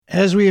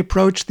As we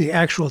approach the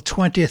actual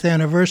 20th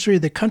anniversary,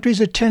 the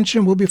country's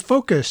attention will be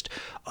focused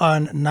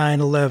on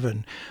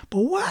 9/11.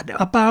 But what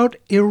about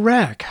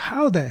Iraq?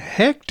 How the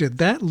heck did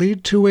that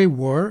lead to a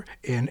war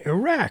in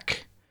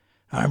Iraq?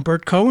 I'm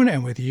Bert Cohen,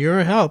 and with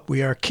your help,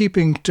 we are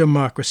keeping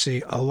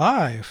democracy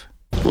alive.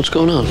 What's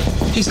going on?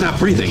 He's not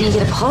breathing. Can you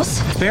get a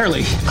pulse?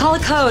 Barely. Call a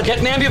code. Get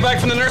Nambia back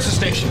from the nurse's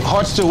station.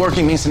 Heart's still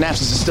working, means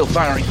synapses is still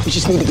firing. We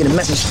just need to get a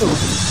message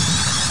through.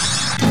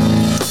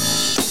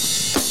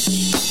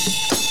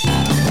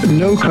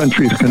 No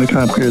country is going to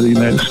conquer the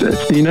United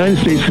States. The United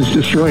States is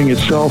destroying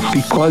itself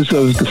because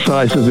of the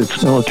size of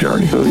its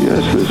military. So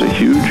yes, there's a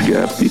huge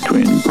gap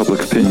between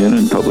public opinion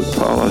and public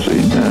policy,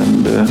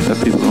 and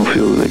that people don't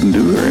feel that they can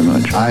do very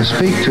much. I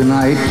speak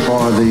tonight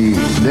for the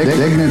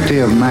dignity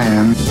of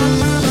man.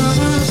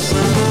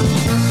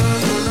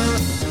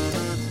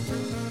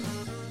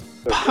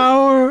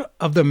 Power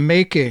of the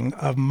making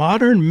of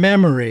modern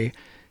memory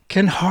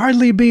can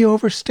hardly be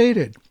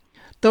overstated.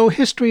 Though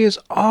history is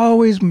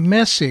always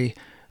messy,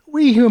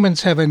 we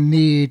humans have a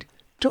need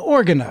to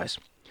organize,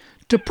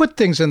 to put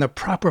things in the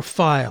proper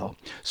file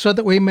so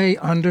that we may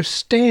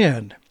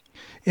understand.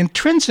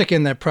 Intrinsic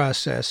in that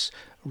process,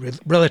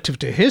 relative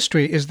to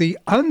history, is the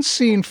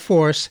unseen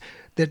force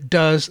that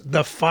does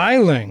the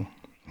filing.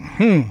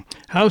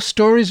 How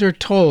stories are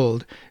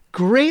told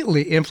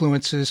greatly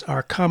influences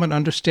our common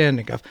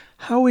understanding of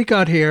how we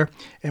got here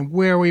and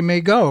where we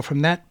may go from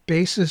that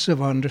basis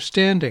of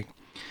understanding.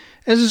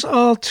 As is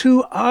all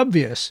too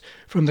obvious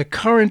from the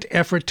current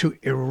effort to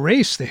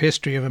erase the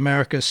history of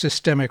America's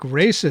systemic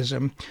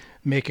racism,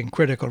 making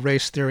critical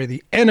race theory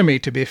the enemy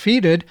to be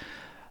defeated,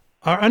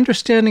 our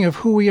understanding of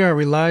who we are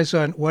relies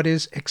on what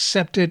is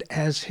accepted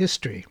as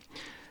history.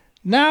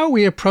 Now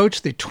we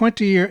approach the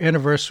 20-year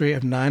anniversary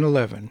of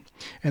 9/11,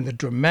 and the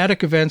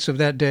dramatic events of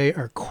that day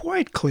are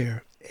quite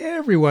clear.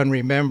 Everyone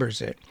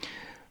remembers it.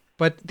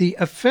 But the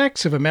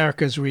effects of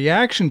America's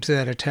reaction to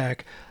that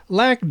attack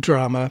lack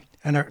drama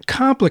and are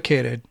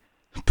complicated,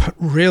 but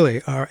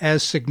really are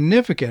as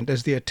significant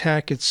as the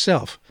attack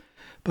itself.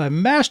 By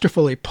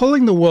masterfully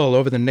pulling the wool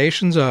over the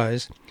nation's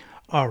eyes,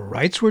 our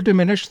rights were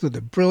diminished through the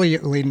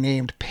brilliantly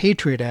named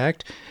Patriot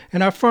Act,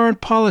 and our foreign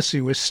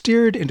policy was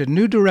steered into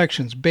new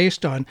directions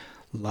based on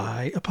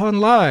lie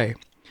upon lie.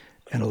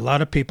 And a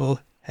lot of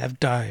people have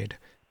died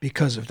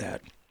because of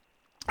that.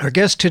 Our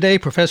guest today,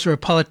 Professor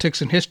of Politics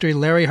and History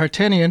Larry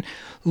Hartanian,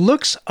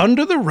 looks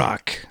under the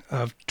rock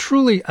of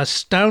truly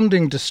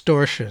astounding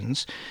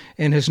distortions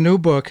in his new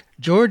book,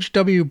 George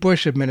W.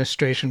 Bush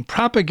Administration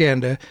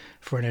Propaganda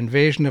for an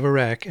Invasion of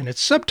Iraq, and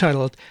it's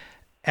subtitled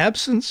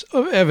Absence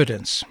of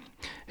Evidence.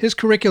 His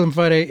curriculum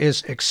vitae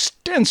is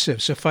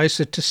extensive. Suffice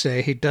it to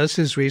say, he does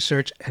his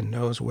research and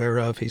knows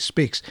whereof he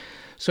speaks.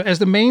 So as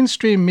the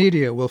mainstream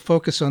media will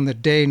focus on the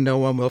day no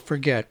one will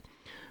forget,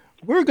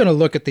 we're going to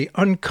look at the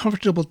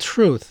uncomfortable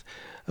truth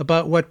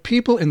about what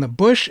people in the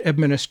Bush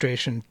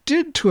administration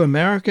did to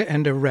America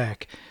and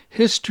Iraq.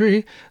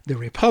 History the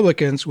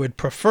Republicans would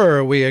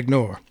prefer we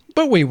ignore,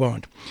 but we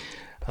won't.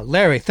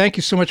 Larry, thank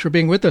you so much for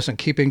being with us and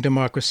keeping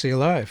democracy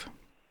alive.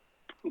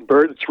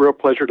 Bert, it's a real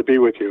pleasure to be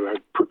with you.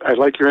 I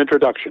like your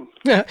introduction.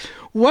 Yeah.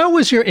 What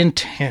was your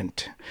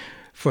intent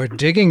for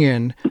digging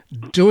in,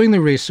 doing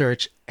the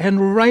research,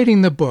 and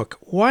writing the book?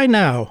 Why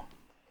now?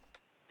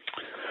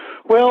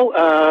 Well,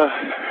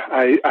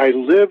 I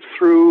lived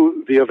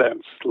through the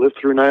events, lived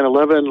through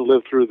 9/11,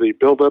 lived through the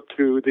build-up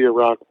to the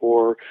Iraq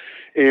War,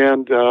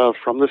 and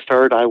from the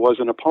start I was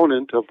an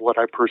opponent of what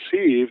I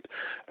perceived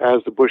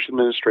as the Bush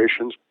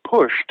administration's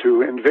push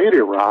to invade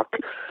Iraq.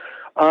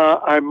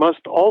 I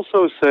must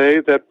also say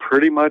that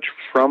pretty much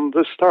from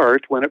the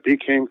start, when it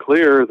became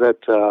clear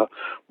that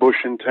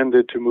Bush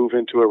intended to move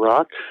into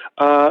Iraq,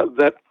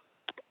 that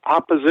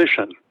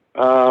opposition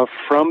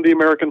from the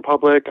American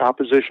public,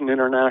 opposition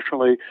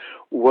internationally,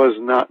 was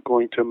not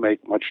going to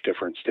make much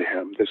difference to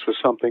him. This was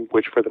something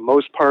which, for the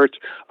most part,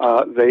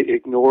 they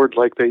ignored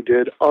like they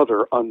did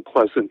other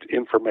unpleasant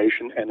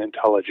information and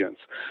intelligence.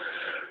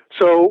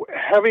 So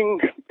having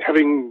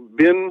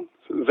been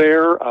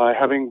there,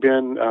 having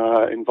been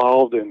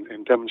involved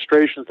in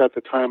demonstrations at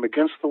the time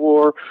against the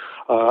war,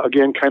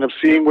 again, kind of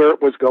seeing where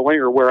it was going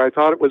or where I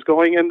thought it was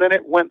going, and then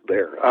it went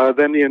there.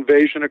 Then the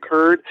invasion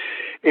occurred,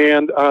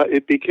 and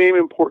it became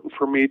important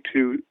for me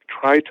to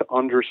try to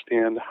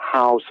understand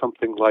how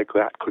something like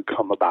that could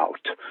come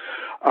about.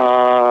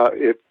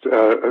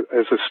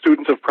 As a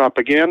student of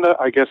propaganda,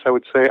 I guess I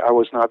would say I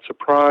was not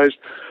surprised,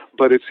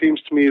 but it seems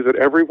to me that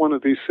every one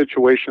of these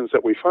situations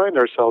that we find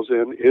ourselves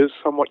in is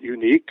somewhat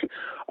unique.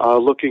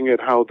 Looking at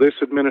how this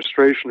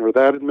administration or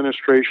that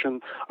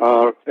administration,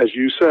 as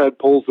you said,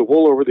 pulls the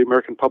wool over the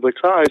American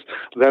public's eyes,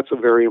 that's a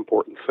very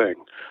important thing.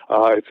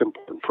 It's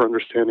important for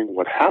understanding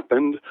what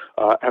happened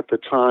at the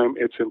time.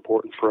 It's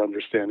important for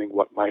understanding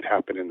what might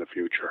happen in the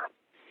future.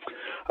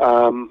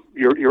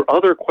 Your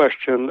other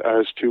question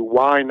as to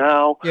why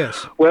now?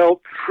 Yes.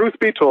 Well, truth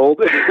be told,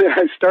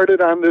 I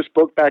started on this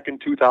book back in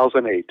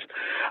 2008.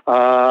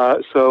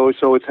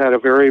 So it's had a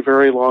very,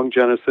 very long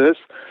genesis.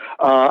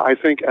 I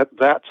think at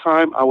that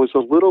time I was a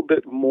little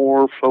bit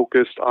more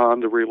focused on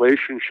the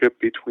relationship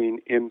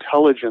between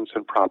intelligence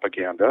and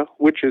propaganda,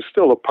 which is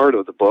still a part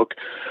of the book.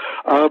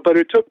 But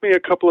it took me a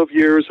couple of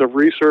years of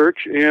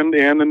research and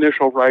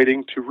initial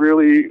writing to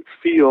really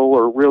feel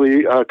or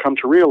really come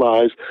to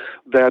realize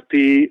that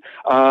the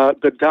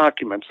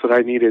documents that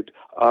I needed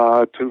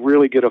to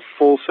really get a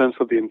full sense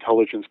of the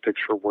intelligence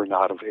picture were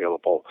not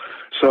available.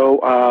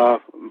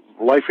 So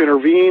life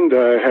intervened,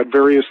 had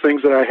various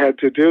things that I had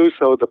to do,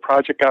 so the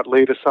project got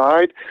laid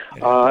aside.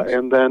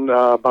 And then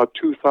about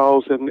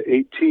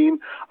 2018,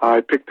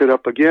 I picked it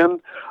up again.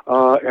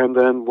 And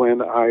then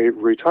when I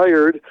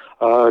retired,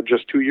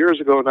 just 2 years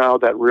ago now,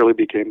 that really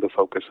became the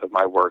focus of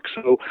my work.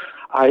 So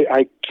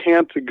I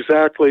can't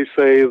exactly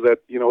say that,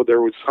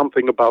 there was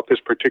something about this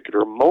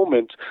particular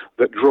moment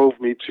that drove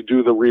me to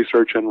do the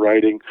research and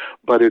writing,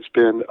 but it's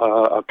been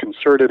a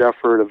concerted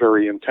effort, a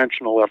very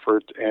intentional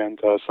effort,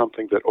 and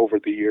something that over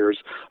the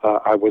years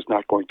I was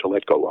not going to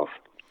let go of.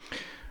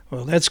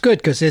 Well, that's good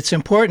because it's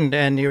important,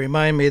 and you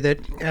remind me that,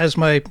 as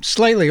my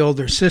slightly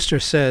older sister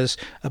says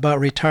about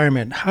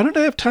retirement, how did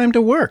I have time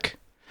to work?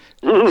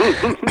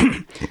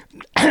 The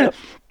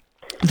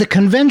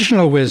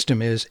conventional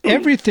wisdom is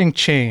everything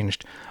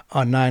changed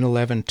on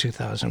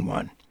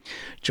 9/11/2001.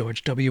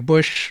 George W.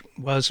 Bush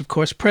was, of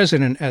course,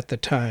 president at the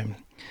time,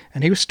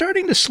 and he was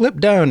starting to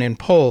slip down in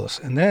polls,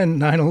 and then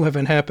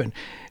 9/11 happened.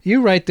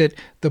 You write that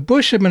the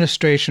Bush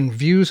administration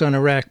views on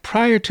Iraq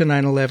prior to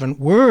 9/11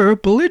 were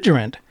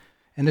belligerent,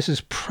 and this is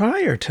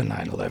prior to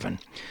 9/11.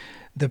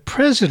 The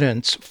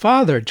president's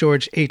father,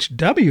 George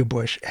H.W.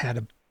 Bush, had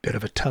a bit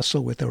of a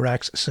tussle with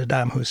Iraq's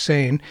Saddam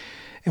Hussein,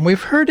 and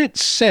we've heard it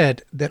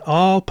said that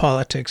all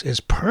politics is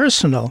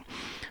personal.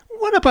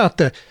 What about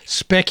the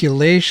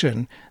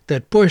speculation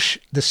that Bush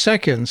the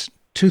Second's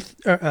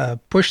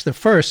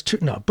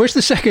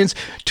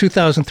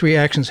 2003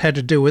 actions had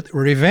to do with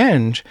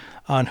revenge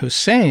on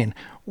Hussein?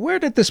 Where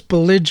did this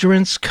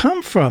belligerence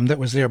come from that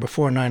was there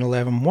before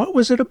 9/11? What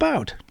was it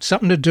about?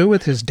 Something to do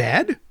with his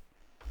dad?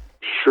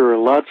 Sure,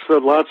 lots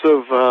of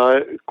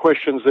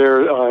questions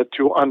there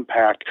to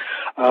unpack.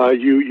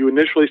 You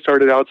initially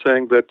started out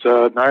saying that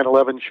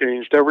 9/11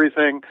 changed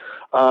everything,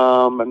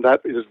 and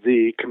that is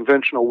the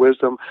conventional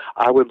wisdom.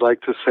 I would like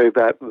to say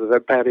that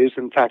is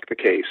in fact the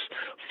case.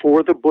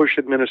 For the Bush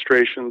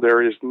administration,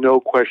 there is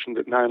no question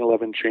that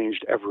 9/11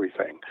 changed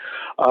everything,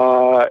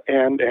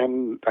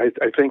 and I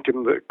think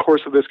in the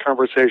course of this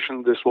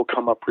conversation, this will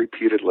come up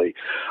repeatedly.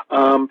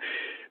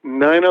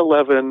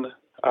 9/11.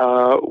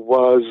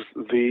 Was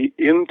the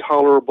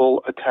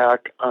intolerable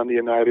attack on the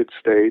United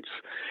States,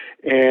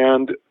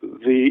 and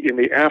in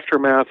the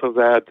aftermath of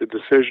that, the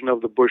decision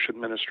of the Bush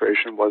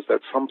administration was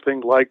that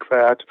something like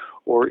that,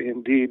 or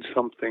indeed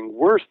something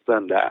worse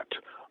than that,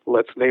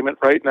 let's name it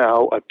right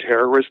now, a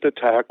terrorist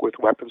attack with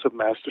weapons of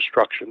mass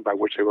destruction, by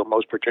which they were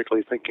most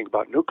particularly thinking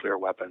about nuclear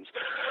weapons,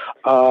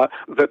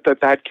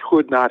 that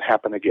could not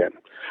happen again.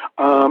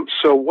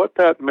 So what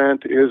that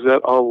meant is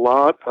that a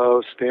lot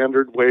of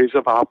standard ways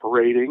of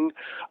operating,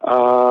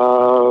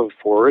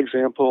 for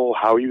example,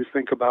 how you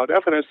think about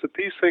evidence, that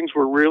these things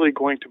were really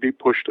going to be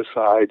pushed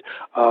aside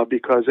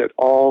because at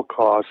all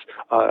costs,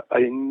 a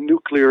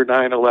nuclear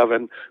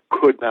 9/11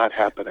 could not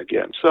happen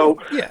again. So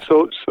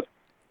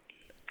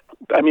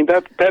I mean,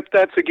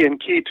 that's again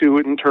key to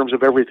it in terms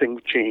of everything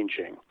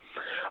changing.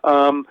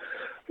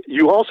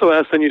 You also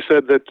asked, and you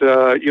said that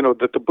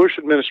that the Bush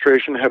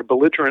administration had a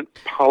belligerent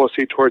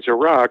policy towards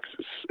Iraq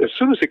as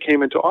soon as it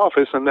came into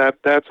office, and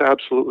that's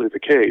absolutely the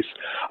case.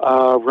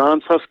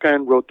 Ron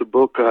Suskind wrote the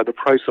book "The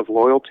Price of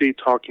Loyalty,"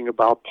 talking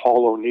about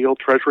Paul O'Neill,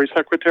 Treasury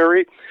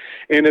Secretary,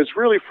 and it's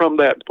really from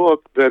that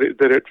book that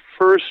it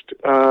first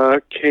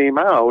came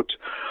out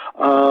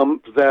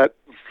that.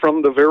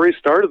 From the very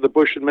start of the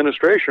Bush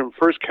administration,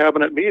 first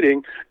cabinet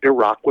meeting,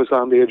 Iraq was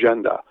on the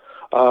agenda.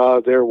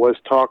 There was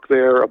talk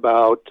there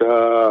about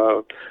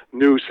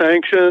new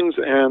sanctions,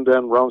 and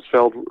then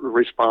Rumsfeld's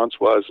response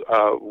was,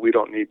 we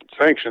don't need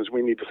sanctions,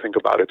 we need to think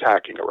about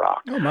attacking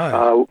Iraq. Oh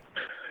my.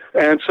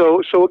 And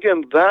so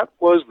again, that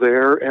was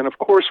there, and of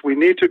course we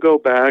need to go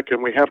back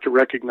and we have to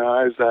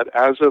recognize that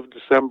as of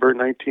December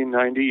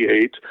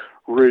 1998,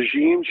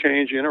 regime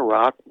change in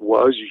Iraq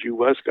was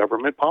U.S.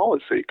 government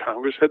policy.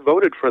 Congress had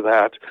voted for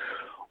that.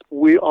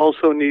 We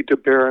also need to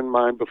bear in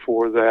mind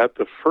before that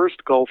the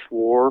first Gulf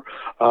War,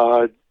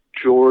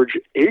 George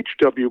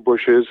H.W.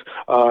 Bush's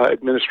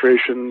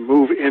administration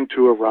move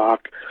into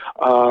Iraq.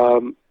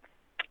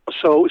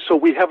 So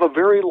we have a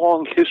very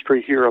long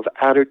history here of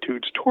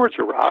attitudes towards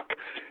Iraq.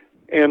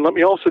 And let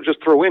me also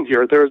just throw in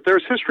here,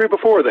 there's history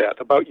before that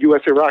about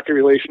U.S.-Iraqi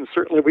relations.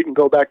 Certainly we can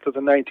go back to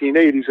the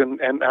 1980s,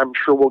 and I'm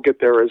sure we'll get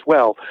there as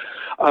well.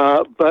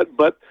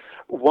 But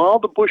while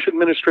the Bush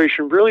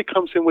administration really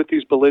comes in with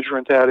these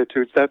belligerent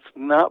attitudes, that's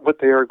not what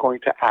they are going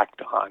to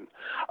act on.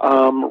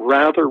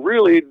 Rather,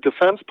 really,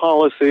 defense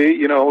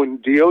policy, in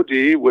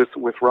DOD with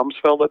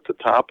Rumsfeld at the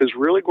top, is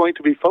really going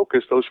to be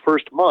focused those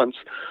first months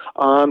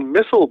on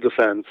missile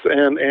defense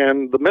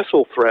and the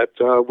missile threat,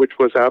 which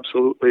was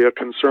absolutely a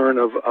concern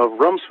of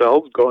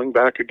Rumsfeld going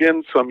back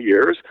again some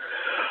years.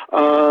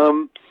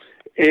 And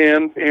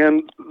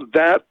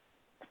that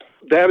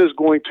is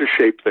going to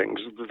shape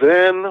things.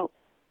 Then,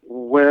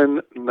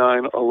 when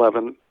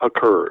 9/11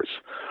 occurs,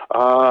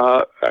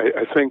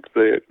 I think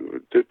to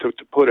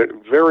put it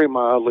very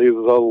mildly,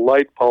 the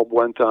light bulb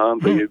went on,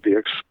 the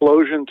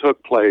explosion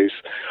took place,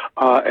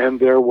 and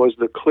there was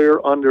the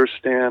clear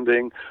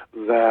understanding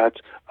that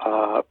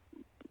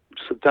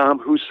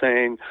Saddam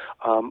Hussein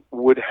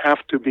would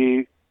have to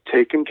be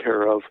taken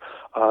care of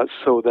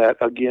so that,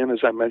 again, as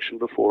I mentioned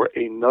before,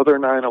 another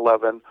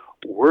 9/11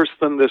 worse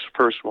than this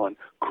first one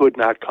could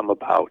not come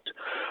about.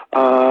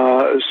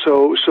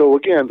 So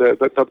again,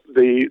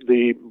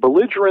 the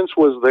belligerence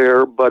was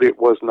there, but it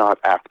was not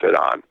acted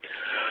on.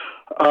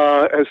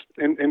 As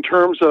in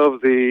terms of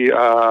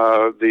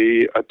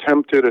the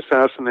attempted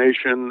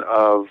assassination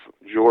of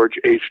George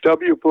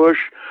H.W. Bush,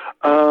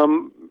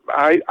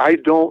 I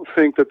don't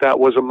think that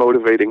was a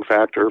motivating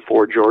factor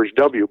for George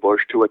W.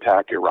 Bush to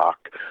attack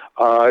Iraq.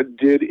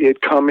 Did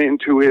it come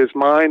into his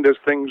mind as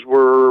things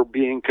were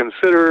being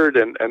considered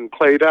and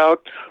played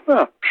out?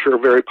 Sure,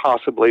 very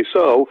possibly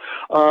so.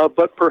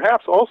 But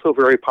perhaps also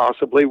very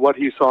possibly what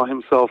he saw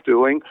himself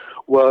doing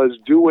was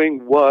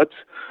doing what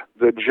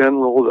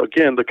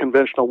the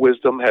conventional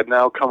wisdom had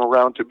now come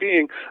around to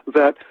being,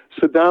 that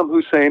Saddam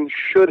Hussein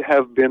should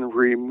have been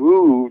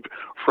removed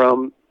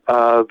from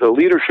the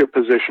leadership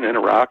position in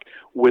Iraq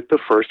with the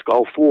first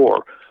Gulf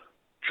War.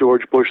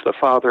 George Bush, the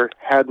father,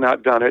 had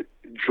not done it.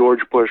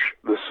 George Bush,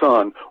 the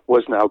son,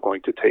 was now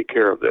going to take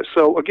care of this.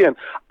 So again,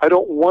 I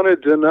don't want to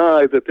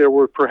deny that there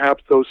were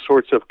perhaps those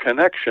sorts of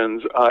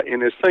connections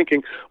in his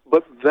thinking,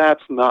 but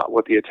that's not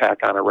what the attack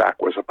on Iraq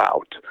was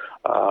about.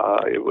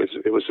 It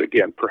was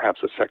again,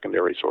 perhaps a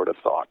secondary sort of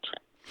thought.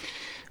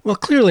 Well,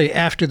 clearly,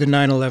 after the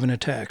 9/11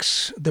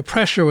 attacks, the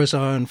pressure was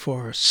on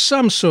for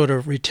some sort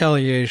of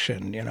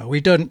retaliation. We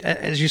don't,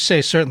 as you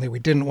say, certainly we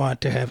didn't want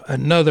to have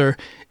another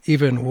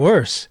even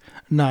worse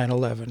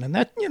 9/11, and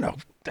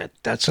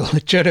that's a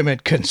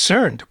legitimate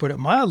concern, to put it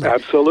mildly.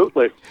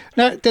 Absolutely.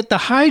 Now, that the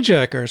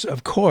hijackers,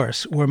 of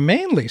course, were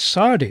mainly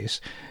Saudis.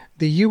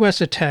 The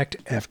U.S. attacked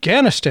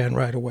Afghanistan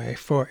right away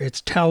for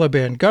its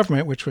Taliban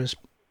government, which was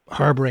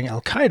harboring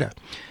al-Qaeda.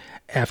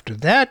 After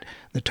that,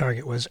 the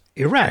target was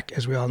Iraq,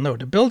 as we all know.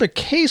 To build a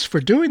case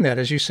for doing that,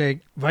 as you say,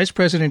 Vice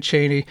President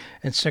Cheney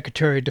and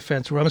Secretary of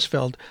Defense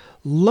Rumsfeld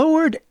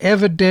lowered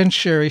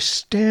evidentiary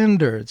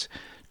standards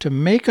to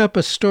make up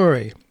a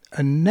story,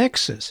 a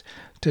nexus,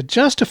 to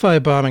justify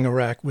bombing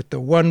Iraq with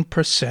the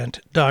 1%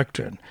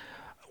 doctrine.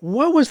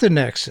 What was the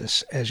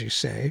nexus, as you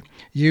say,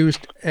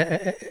 used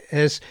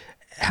as...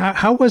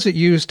 How was it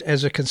used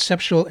as a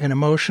conceptual and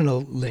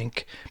emotional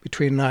link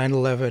between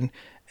 9/11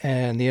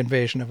 and the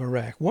invasion of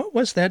Iraq? What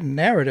was that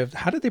narrative?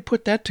 How did they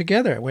put that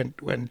together when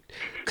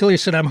clearly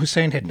Saddam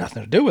Hussein had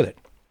nothing to do with it?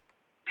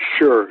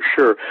 Sure.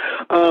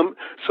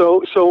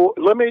 So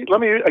let me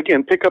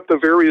again pick up the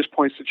various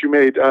points that you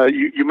made.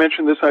 You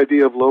mentioned this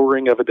idea of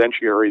lowering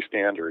evidentiary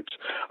standards.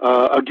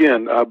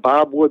 Again,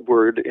 Bob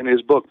Woodward in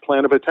his book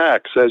Plan of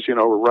Attack says,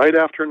 right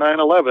after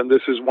 9/11,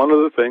 this is one of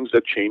the things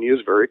that Cheney is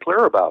very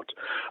clear about.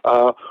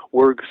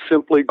 We're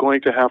simply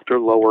going to have to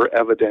lower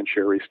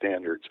evidentiary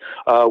standards.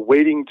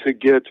 Waiting to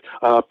get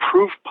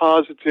proof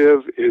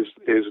positive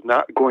is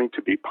not going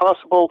to be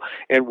possible,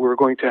 and we're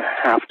going to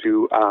have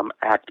to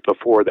act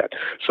before that.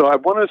 So I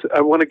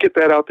want to get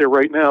that out there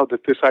right now,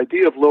 that this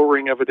idea of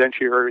lowering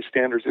evidentiary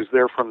standards is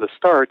there from the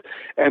start,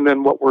 and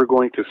then what we're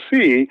going to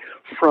see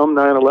from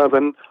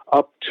 9/11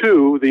 up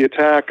to the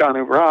attack on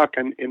Iraq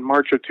in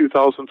March of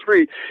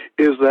 2003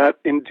 is that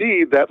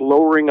indeed that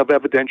lowering of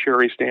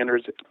evidentiary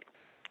standards,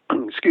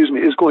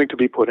 is going to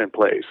be put in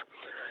place.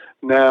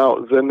 Now,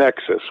 the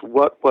nexus.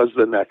 What was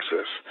the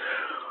nexus?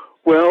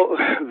 Well,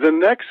 the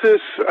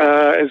nexus,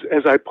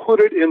 as I put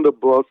it in the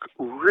book,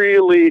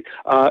 really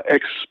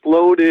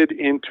exploded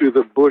into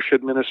the Bush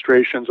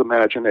administration's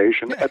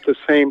imagination at the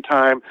same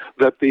time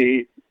that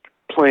the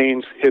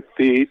planes hit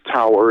the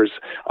towers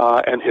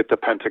and hit the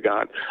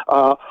Pentagon.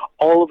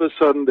 All of a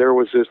sudden, there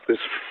was this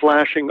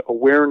flashing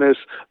awareness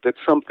that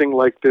something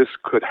like this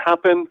could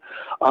happen.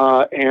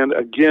 And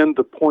again,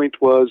 the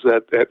point was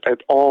that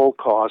at all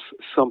costs,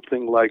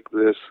 something like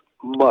this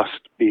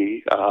must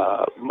be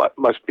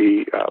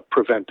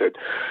prevented.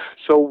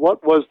 So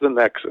what was the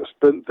nexus?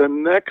 The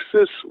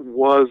nexus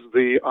was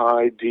the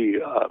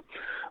idea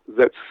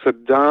that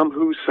Saddam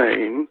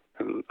Hussein,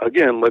 and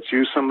again, let's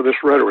use some of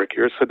this rhetoric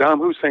here, Saddam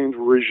Hussein's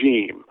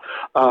regime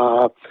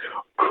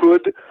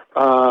could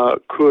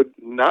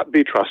not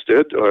be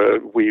trusted.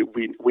 We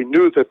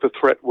knew that the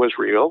threat was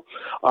real,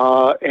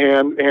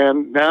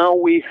 and now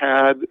we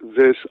had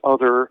this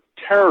other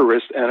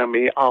terrorist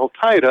enemy,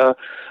 al-Qaeda,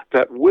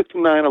 that with the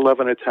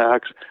 9/11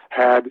 attacks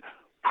had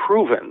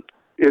proven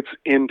its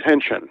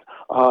intention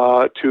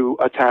to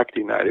attack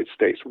the United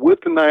States. With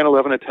the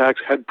 9/11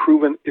 attacks, had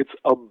proven its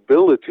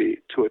ability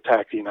to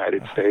attack the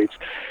United States.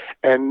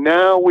 And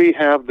now we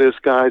have this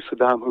guy,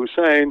 Saddam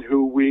Hussein,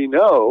 who we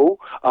know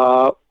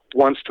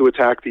wants to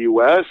attack the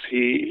U.S.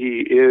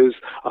 He is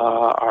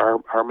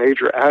our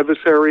major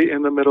adversary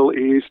in the Middle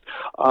East.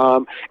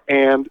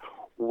 And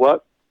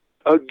what,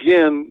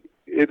 again,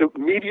 it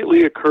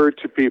immediately occurred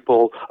to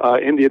people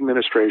in the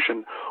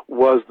administration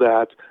was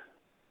that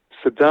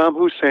Saddam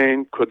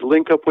Hussein could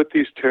link up with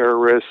these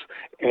terrorists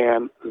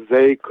and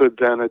they could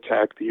then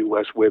attack the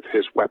U.S. with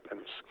his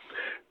weapons.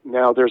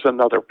 Now, there's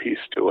another piece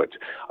to it.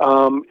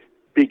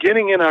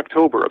 Beginning in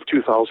October of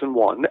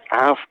 2001,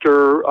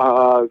 after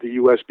the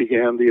U.S.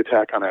 began the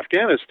attack on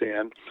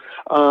Afghanistan,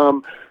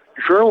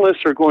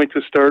 journalists are going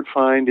to start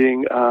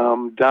finding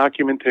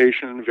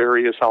documentation in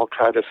various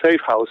al-Qaeda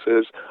safe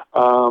houses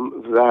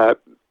that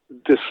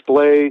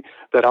display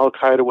that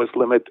al-Qaeda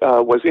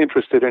was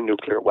interested in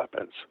nuclear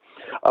weapons.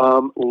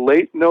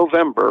 Late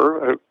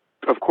November,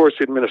 of course,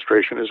 the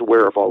administration is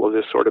aware of all of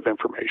this sort of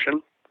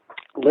information.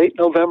 Late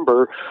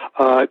November,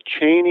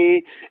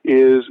 Cheney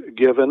is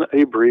given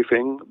a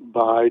briefing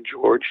by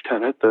George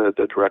Tenet,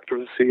 the director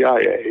of the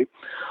CIA,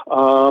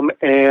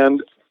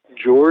 and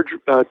George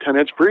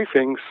Tenet's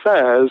briefing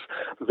says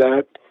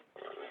that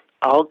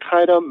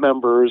al-Qaeda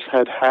members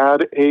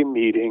had a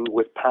meeting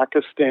with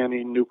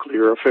Pakistani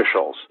nuclear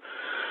officials.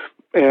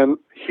 And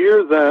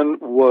here then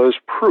was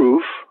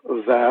proof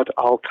that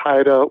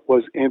al-Qaeda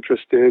was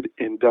interested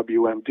in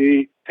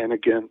WMD and,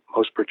 again,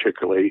 most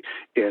particularly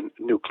in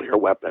nuclear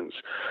weapons.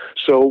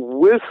 So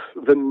with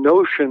the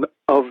notion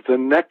of the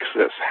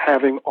nexus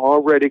having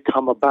already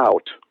come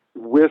about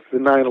with the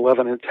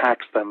 9/11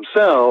 attacks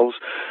themselves,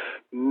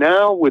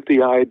 now with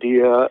the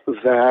idea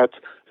that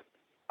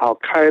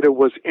al-Qaeda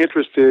was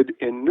interested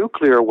in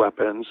nuclear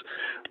weapons,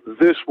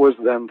 this was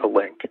then the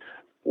link.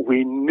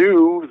 We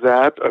knew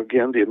that,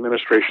 again, the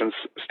administration's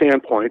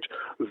standpoint,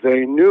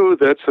 they knew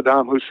that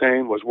Saddam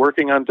Hussein was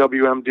working on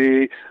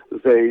WMD.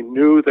 They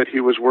knew that he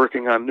was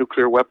working on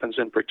nuclear weapons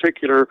in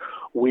particular.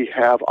 We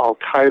have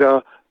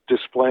al-Qaeda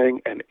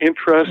displaying an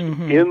interest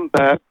in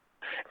that,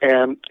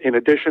 and in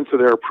addition to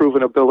their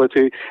proven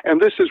ability,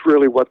 and this is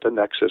really what the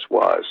nexus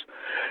was.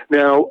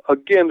 Now,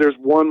 again, there's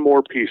one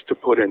more piece to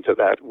put into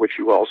that, which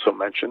you also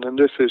mentioned, and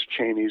this is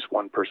Cheney's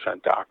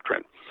 1%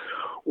 doctrine.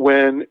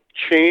 When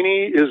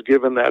Cheney is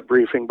given that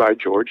briefing by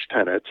George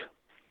Tenet,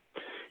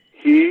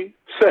 he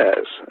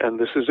says, and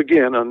this is,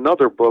 again,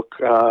 another book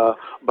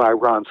by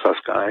Ron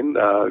Suskind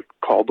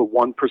called The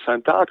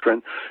 1%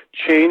 Doctrine,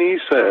 Cheney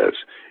says,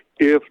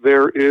 if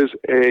there is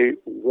a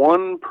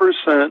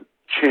 1%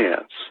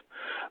 chance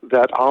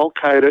that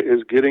al-Qaeda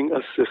is getting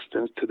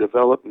assistance to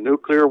develop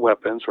nuclear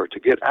weapons or to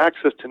get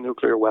access to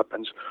nuclear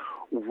weapons,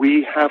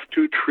 we have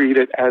to treat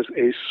it as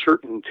a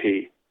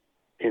certainty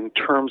in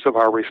terms of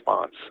our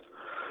response.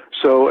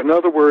 So, in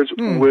other words,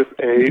 with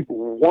a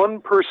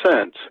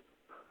 1%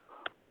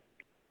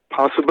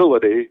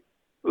 possibility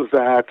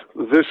that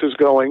this is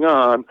going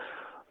on,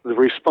 the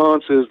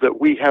response is that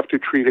we have to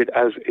treat it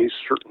as a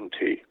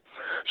certainty.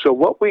 So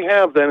what we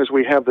have then is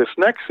we have this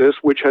nexus,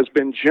 which has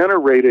been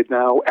generated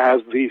now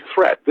as the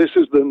threat. This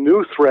is the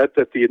new threat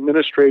that the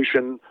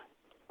administration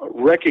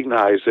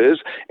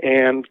recognizes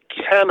and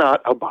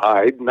cannot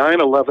abide.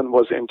 9/11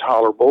 was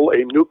intolerable.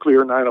 A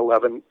nuclear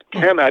 9/11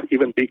 cannot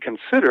even be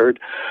considered.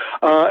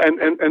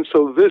 And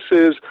so this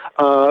is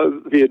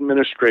the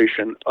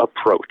administration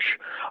approach.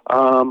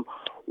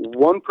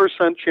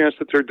 1% chance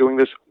that they're doing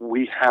this,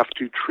 we have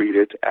to treat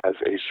it as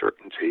a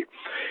certainty.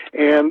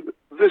 And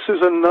this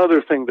is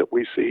another thing that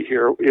we see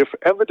here. If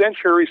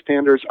evidentiary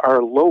standards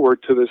are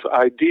lowered to this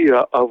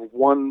idea of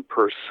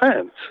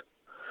 1%,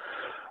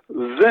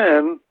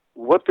 then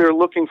what they're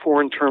looking for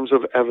in terms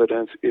of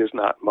evidence is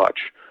not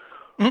much.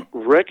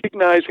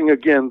 Recognizing,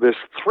 again, this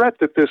threat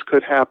that this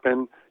could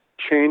happen,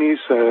 Cheney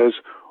says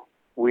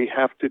we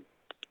have to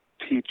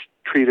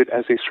treat it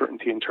as a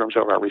certainty in terms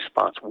of our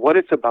response. What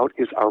it's about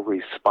is our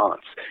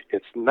response.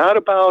 It's not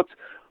about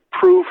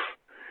proof.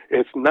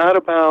 It's not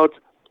about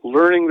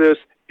learning this.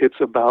 It's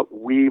about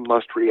we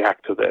must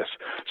react to this.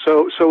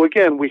 So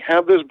again, we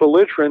have this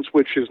belligerence,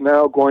 which is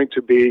now going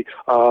to be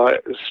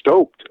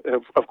stoked,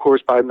 of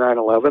course, by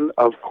 9/11,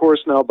 of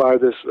course, now by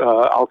this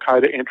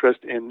al-Qaeda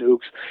interest in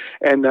nukes,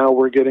 and now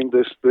we're getting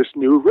this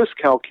new risk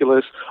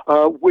calculus,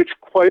 which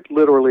quite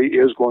literally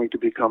is going to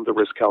become the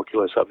risk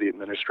calculus of the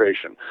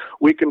administration.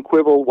 We can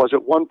quibble, was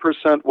it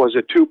 1%, was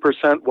it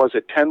 2%, was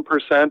it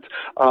 10%?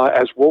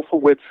 As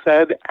Wolfowitz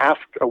said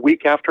a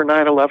week after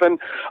 9/11,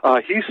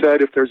 he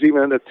said if there's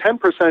even a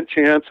 10%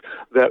 chance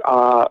that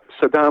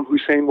Saddam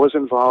Hussein was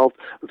involved,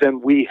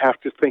 then we have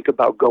to think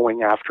about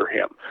going after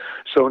him.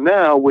 So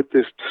now, with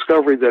this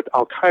discovery that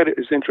al-Qaeda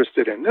is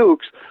interested in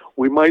nukes,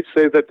 we might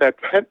say that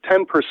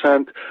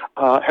 10%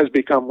 has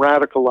become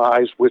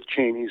radicalized with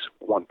Cheney's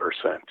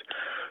 1%.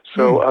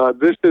 So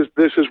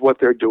this is what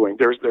they're doing.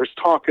 There's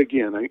talk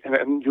again,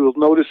 and you'll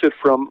notice it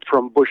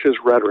from Bush's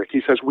rhetoric.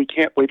 He says we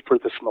can't wait for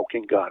the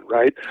smoking gun,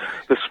 right?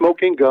 The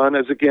smoking gun,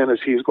 as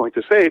he's going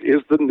to say it,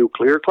 is the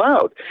nuclear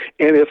cloud.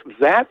 And if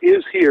that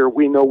is here,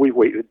 we know we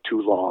waited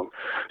too long.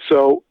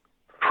 So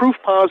proof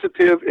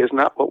positive is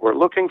not what we're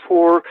looking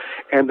for.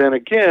 And then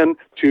again,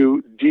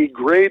 to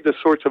degrade the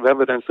sorts of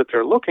evidence that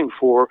they're looking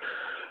for,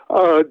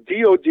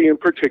 DOD in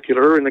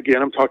particular, and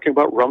again, I'm talking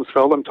about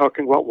Rumsfeld, I'm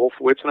talking about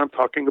Wolfowitz, and I'm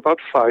talking about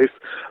Fife,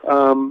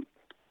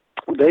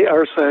 they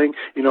are saying,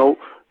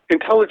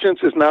 intelligence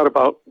is not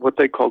about what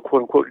they call,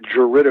 quote-unquote,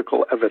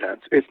 juridical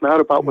evidence. It's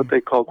not about what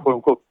they call,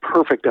 quote-unquote,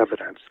 perfect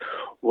evidence.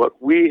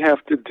 What we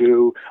have to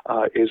do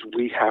is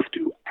we have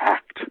to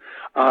act.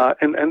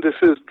 And this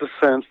is the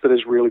sense that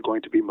is really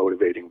going to be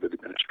motivating the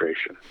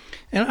administration.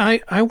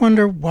 And I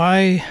wonder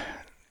why,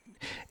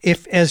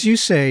 if, as you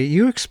say,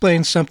 you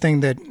explained something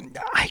that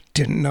I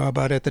didn't know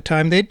about at the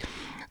time,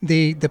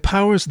 the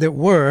powers that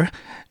were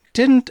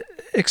didn't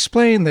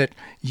explain that,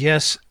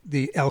 yes,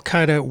 the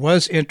Al-Qaeda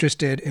was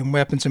interested in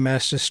weapons of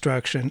mass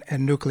destruction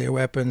and nuclear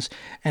weapons,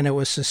 and it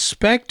was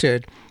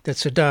suspected that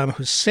Saddam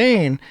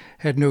Hussein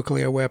had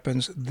nuclear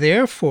weapons.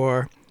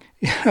 Therefore,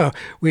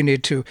 we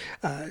need to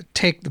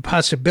take the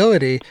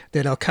possibility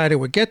that Al-Qaeda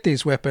would get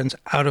these weapons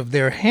out of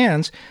their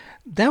hands.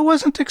 That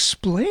wasn't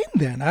explained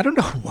then. I don't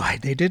know why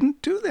they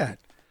didn't do that.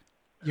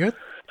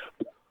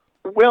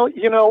 Well,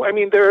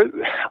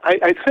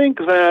 I think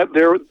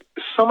that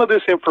some of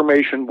this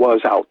information was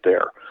out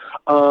there,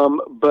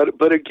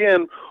 but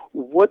again,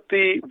 what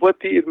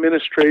the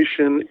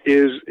administration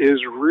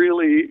is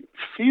really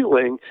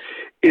feeling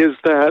is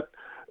that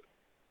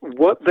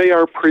what they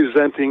are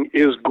presenting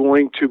is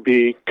going to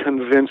be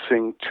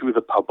convincing to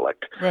the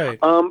public. Right.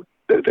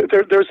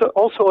 There's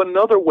also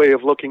another way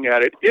of looking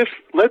at it. If,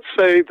 let's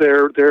say,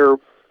 their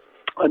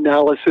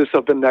analysis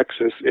of the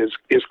nexus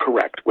is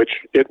correct, which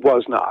it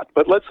was not,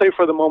 but let's say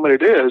for the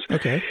moment it is,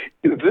 okay,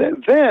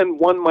 then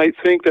one might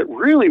think that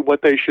really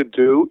what they should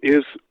do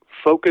is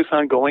focus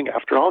on going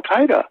after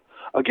Al-Qaeda.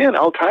 Again,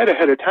 Al-Qaeda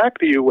had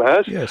attacked the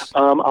U.S. Yes.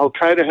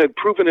 Al-Qaeda had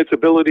proven its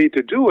ability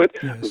to do it.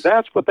 Yes.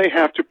 That's what they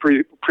have to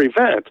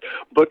prevent.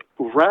 But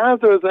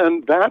rather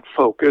than that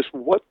focus,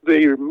 what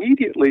they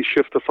immediately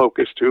shift the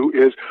focus to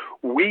is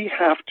we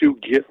have to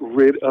get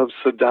rid of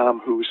Saddam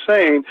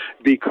Hussein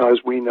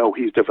because we know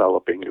he's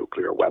developing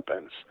nuclear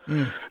weapons.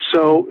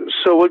 So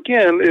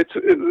again,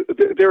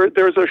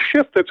 there's a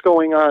shift that's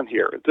going on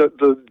here.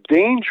 The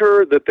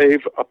danger that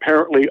they've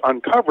apparently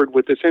uncovered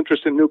with this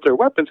interest in nuclear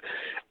weapons,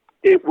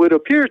 it would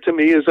appear to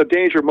me, is a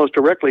danger most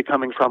directly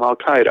coming from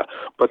Al-Qaeda.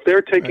 But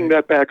they're taking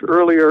that back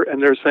earlier,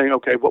 and they're saying,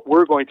 okay, what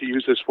we're going to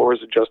use this for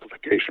is a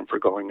justification for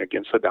going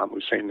against Saddam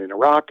Hussein in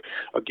Iraq.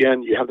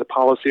 Again, you have the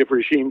policy of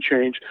regime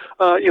change.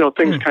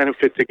 Things kind of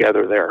fit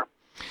together there.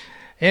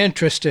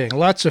 Interesting.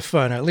 Lots of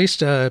fun. At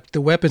least the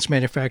weapons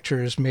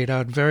manufacturers made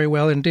out very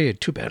well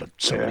indeed. Too bad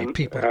so many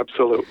people.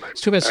 Absolutely.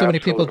 It's too bad so many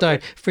people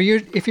died.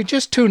 If you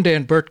just tuned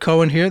in, Bert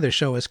Cohen here. The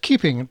show is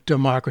Keeping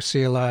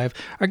Democracy Alive.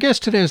 Our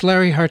guest today is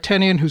Larry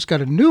Hartenian, who's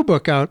got a new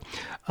book out,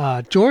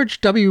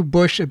 George W.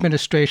 Bush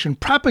Administration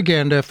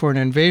Propaganda for an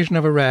Invasion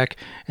of Iraq,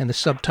 and the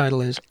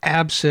subtitle is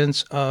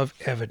Absence of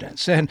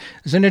Evidence. And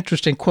there's an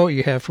interesting quote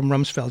you have from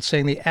Rumsfeld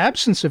saying the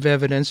absence of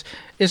evidence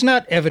is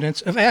not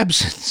evidence of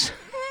absence.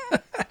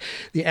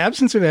 The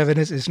absence of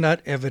evidence is not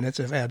evidence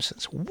of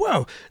absence.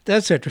 Whoa,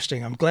 that's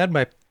interesting. I'm glad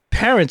my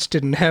parents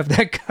didn't have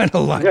that kind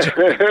of logic.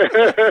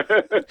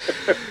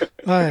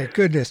 My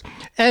goodness.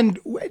 And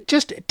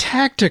just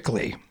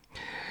tactically,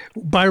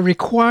 by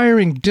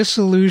requiring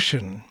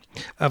dissolution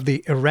of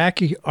the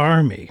Iraqi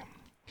army,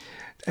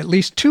 at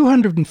least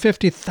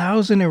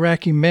 250,000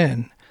 Iraqi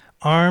men,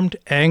 armed,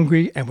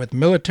 angry, and with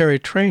military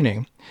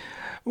training,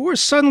 were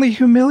suddenly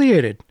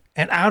humiliated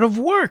and out of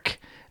work.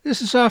 This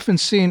is often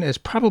seen as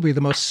probably the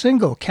most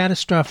single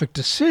catastrophic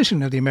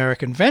decision of the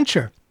American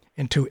venture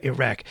into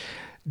Iraq.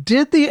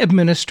 Did the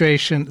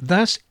administration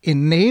thus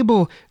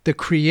enable the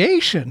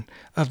creation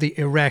of the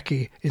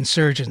Iraqi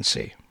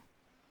insurgency?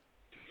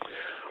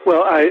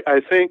 Well,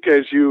 I think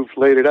as you've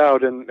laid it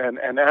out and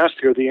asked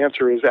here, the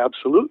answer is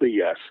absolutely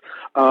yes.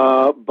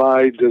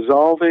 By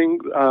dissolving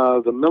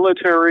the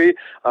military,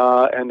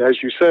 and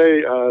as you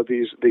say,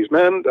 these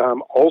men,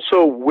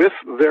 also with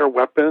their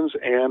weapons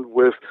and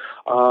with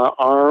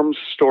arms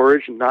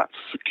storage not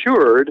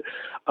secured,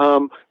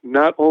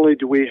 not only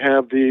do we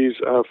have these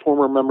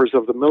former members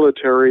of the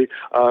military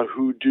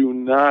who do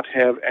not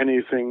have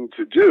anything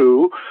to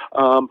do,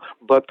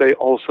 but they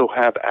also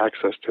have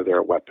access to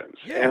their weapons,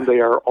 and they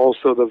are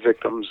also the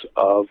victims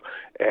of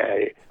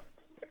an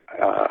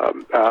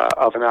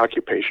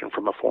occupation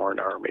from a foreign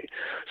army.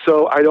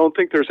 So I don't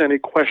think there's any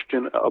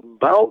question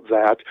about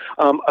that.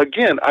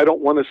 Again, I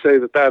don't want to say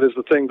that is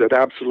the thing that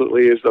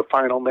absolutely is the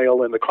final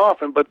nail in the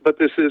coffin, but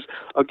this is,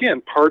 again,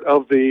 part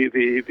of the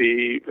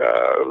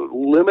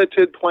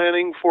limited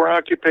planning for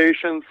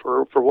occupation,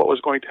 for what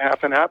was going to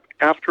happen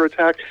after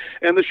attack,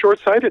 and the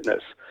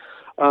short-sightedness.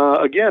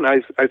 Again,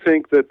 I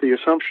think that the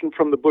assumption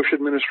from the Bush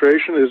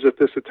administration is that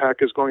this attack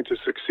is going to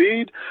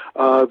succeed.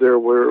 There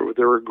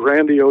were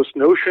grandiose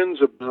notions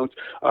about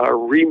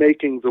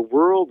remaking the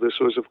world. This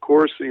was, of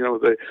course,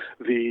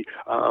 the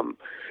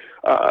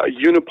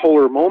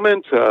unipolar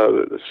moment.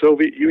 The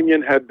Soviet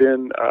Union had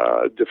been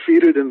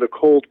defeated in the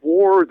Cold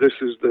War. This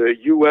is the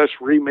U.S.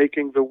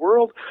 remaking the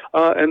world,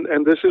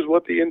 and this is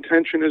what the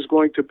intention is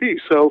going to be.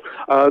 So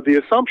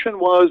the assumption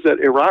was that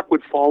Iraq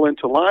would fall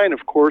into line.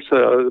 Of course,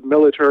 the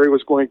military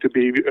was going to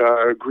be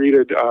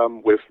greeted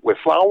with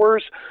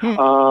flowers,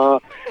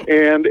 and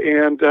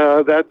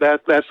that's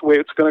the way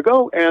it's going to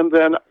go. And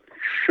then,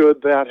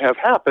 should that have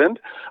happened,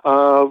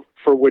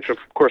 for which, of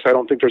course, I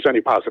don't think there's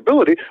any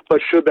possibility, but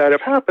should that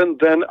have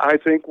happened, then I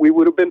think we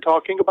would have been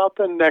talking about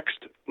the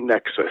next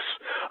nexus.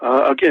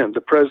 Again,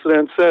 the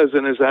president says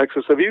in his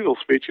Axis of Evil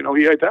speech,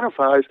 he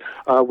identifies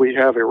we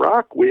have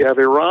Iraq, we have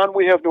Iran,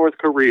 we have North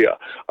Korea.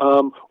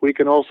 We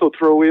can also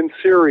throw in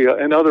Syria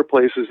and other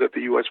places that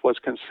the U.S. was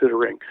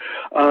considering.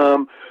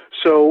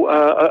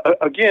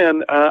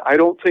 Again, I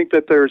don't think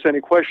that there's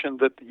any question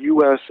that the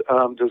U.S.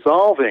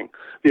 Dissolving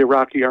the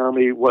Iraqi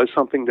army was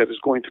something that is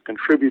going to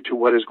contribute to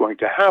what is going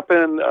to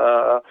happen,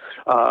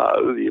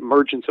 the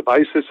emergence of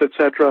ISIS,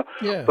 etc.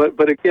 Yeah.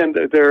 But again,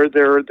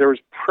 there's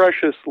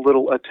precious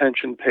little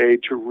attention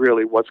paid to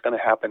really what's going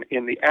to happen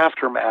in the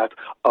aftermath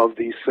of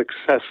the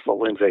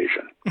successful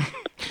invasion.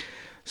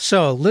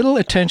 So little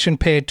attention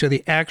paid to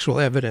the actual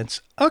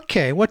evidence.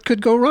 Okay, what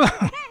could go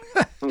wrong?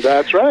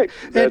 That's right.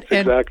 That's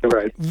exactly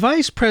right.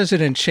 Vice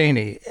President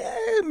Cheney,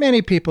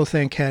 many people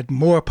think, had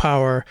more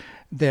power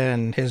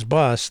than his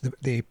boss,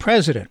 the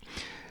president.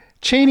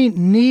 Cheney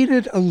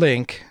needed a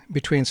link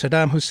between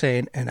Saddam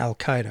Hussein and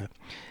al-Qaeda.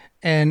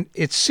 And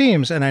it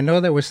seems, and I know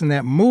that was in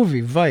that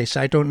movie, Vice,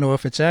 I don't know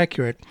if it's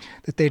accurate,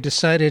 that they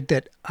decided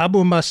that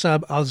Abu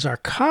Musab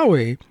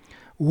al-Zarqawi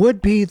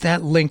would be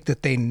that link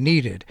that they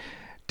needed.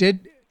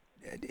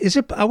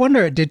 I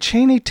wonder, did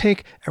Cheney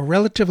take a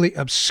relatively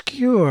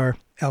obscure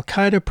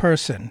al-Qaeda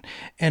person,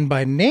 and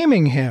by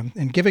naming him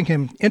and giving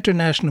him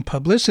international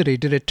publicity,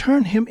 did it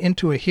turn him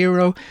into a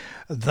hero,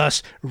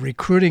 thus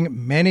recruiting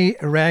many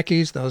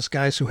Iraqis, those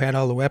guys who had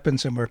all the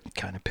weapons and were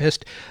kind of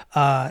pissed,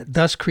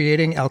 thus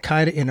creating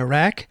al-Qaeda in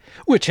Iraq,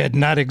 which had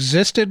not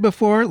existed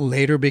before,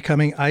 later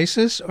becoming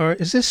ISIS? Or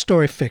is this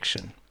story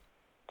fiction?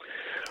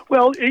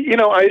 Well,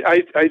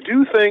 I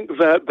do think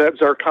that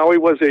Zarqawi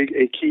was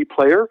a key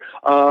player.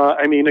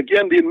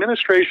 Again, the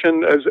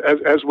administration,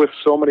 as with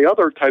so many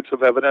other types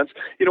of evidence,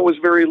 was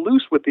very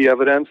loose with the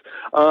evidence.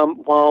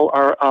 While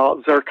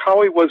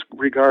Zarqawi was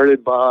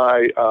regarded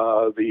by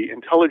the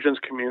intelligence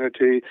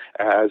community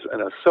as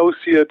an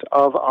associate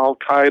of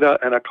al-Qaeda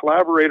and a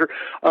collaborator,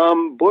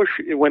 Bush,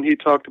 when he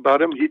talked about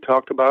him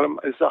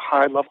as a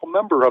high-level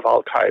member of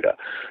al-Qaeda.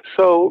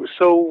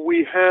 So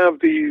we have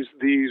these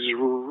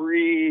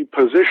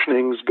repositionings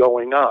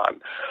going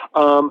on.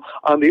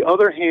 On the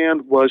other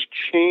hand, was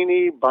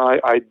Cheney,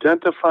 by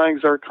identifying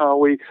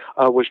Zarqawi,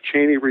 was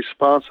Cheney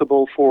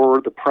responsible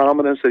for the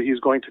prominence that he's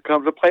going to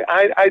come to play?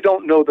 I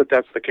don't know that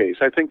that's the case.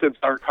 I think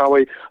that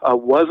Zarqawi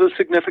was a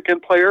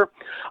significant player.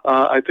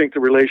 I think the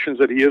relations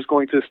that he is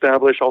going to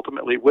establish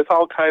ultimately with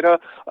al-Qaeda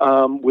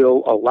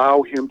will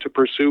allow him to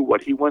pursue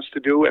what he wants to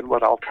do and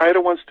what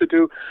al-Qaeda wants to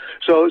do.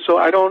 So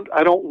I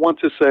don't want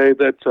to say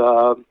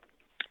that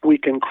we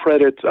can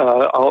credit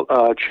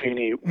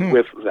Cheney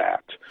with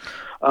that.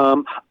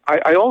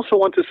 I also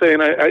want to say,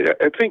 and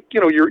I think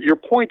your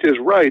point is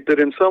right, that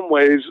in some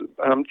ways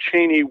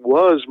Cheney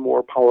was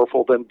more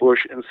powerful than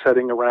Bush in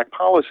setting Iraq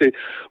policy,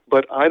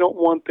 but I don't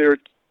want there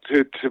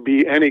to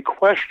be any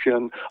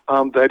question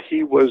that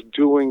he was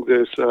doing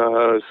this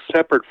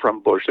separate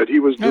from Bush, that he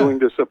was doing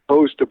this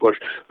opposed to Bush.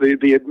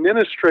 The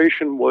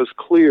administration was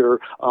clear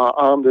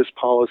on this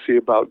policy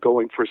about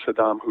going for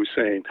Saddam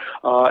Hussein.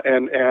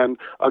 And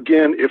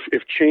again,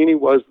 if Cheney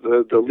was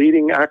the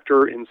leading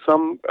actor in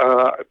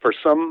for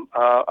some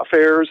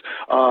affairs,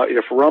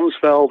 if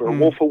Rumsfeld or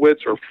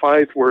Wolfowitz or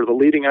Feith were the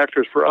leading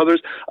actors for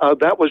others,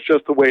 that was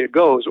just the way it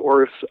goes.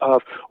 Or if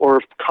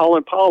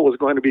Colin Powell was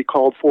going to be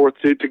called forth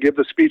to give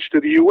the speech to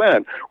the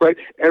UN, right?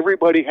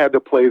 Everybody had to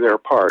play their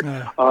part.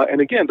 And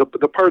again,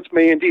 the parts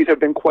may indeed have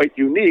been quite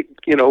unique,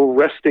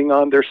 resting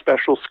on their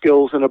special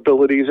skills and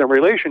abilities and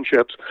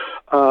relationships.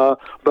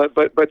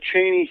 But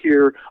Cheney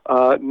here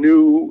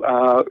knew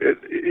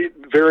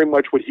very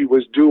much what he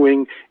was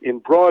doing in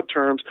broad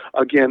terms.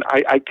 Again,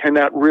 I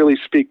cannot really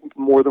speak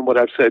more than what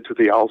I've said to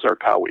the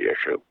al-Zarqawi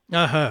issue.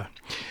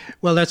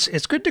 Well,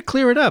 it's good to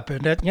clear it up,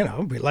 and that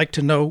we like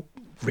to know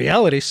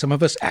reality. Some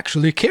of us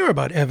actually care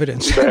about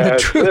evidence and the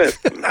truth.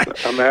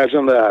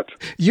 Imagine that.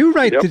 You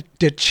write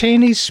that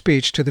Cheney's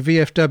speech to the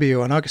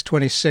VFW on August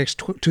 26,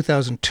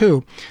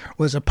 2002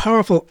 was a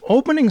powerful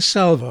opening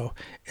salvo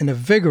in a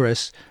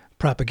vigorous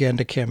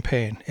propaganda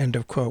campaign, end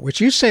of quote, which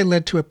you say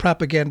led to a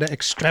propaganda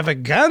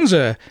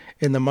extravaganza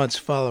in the months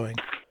following.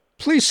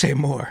 Please say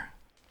more.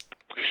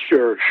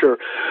 Sure.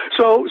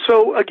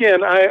 So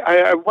again,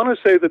 I want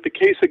to say that the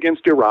case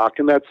against Iraq,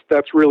 and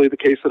that's really the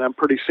case that I'm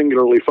pretty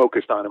singularly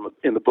focused on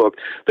in the book.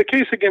 The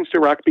case against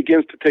Iraq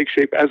begins to take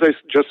shape, as I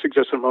just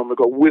suggested a moment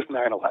ago, with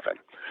 9/11.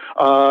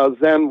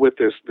 Then with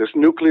this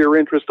nuclear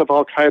interest of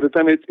Al Qaeda,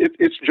 then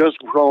it's just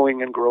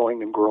growing and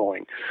growing and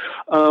growing.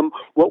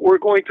 What we're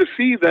going to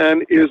see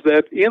then is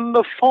that in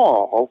the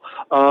fall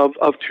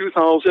of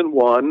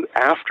 2001,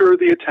 after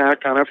the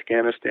attack on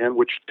Afghanistan,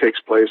 which takes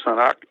place on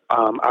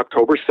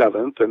October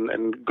 7th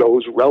and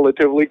goes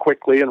relatively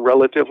quickly and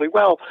relatively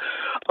well,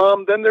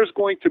 then there's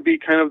going to be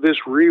kind of this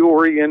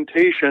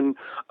reorientation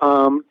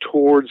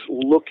towards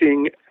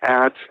looking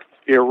at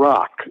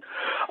Iraq.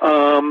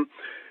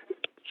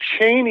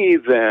 Cheney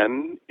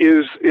then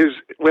is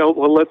well.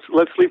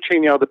 Let's leave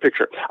Cheney out of the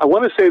picture. I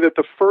want to say that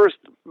the first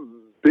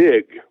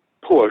big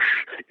push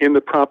in the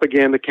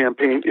propaganda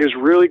campaign is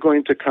really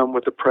going to come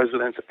with the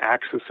president's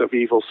Axis of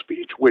Evil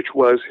speech, which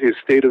was his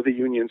State of the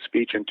Union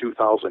speech in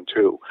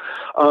 2002.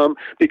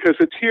 Because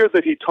it's here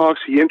that he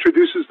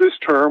introduces this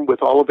term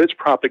with all of its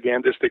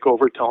propagandistic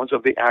overtones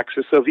of the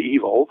Axis of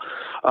Evil,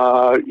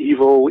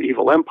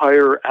 evil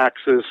empire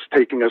axis,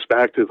 taking us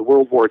back to the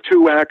World War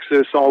II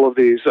axis, all of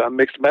these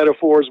mixed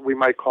metaphors, we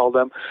might call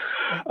them.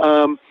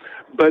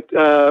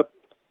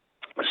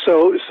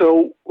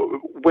 So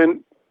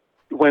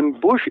when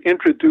Bush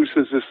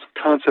introduces this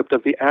concept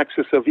of the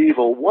axis of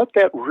evil, what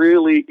that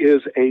really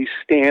is a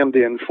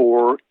stand-in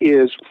for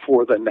is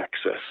for the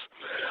Nexus.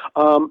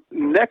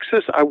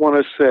 Nexus, I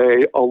want to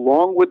say,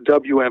 along with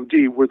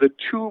WMD, were the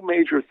two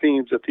major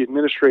themes that the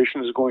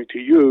administration is going to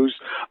use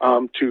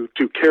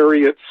to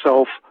carry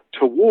itself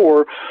to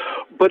war,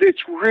 but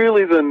it's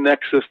really the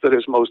Nexus that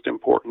is most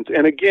important.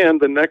 And again,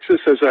 the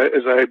Nexus, as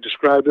I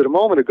described it a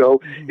moment ago,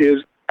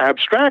 is,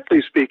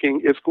 abstractly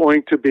speaking, it's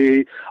going to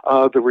be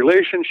the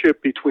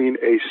relationship between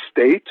a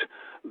state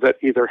that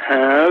either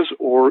has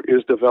or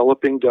is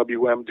developing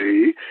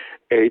WMD,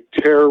 a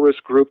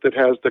terrorist group that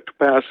has the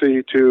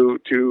capacity to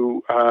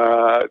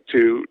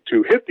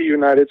hit the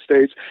United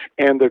States,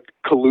 and the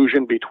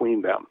collusion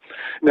between them.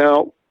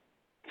 Now,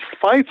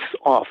 Feith's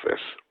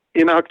office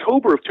in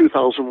October of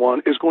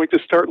 2001 is going to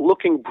start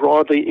looking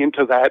broadly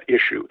into that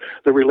issue,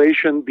 the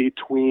relation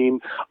between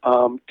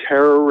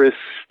terrorist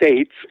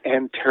states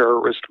and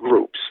terrorist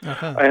groups.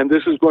 And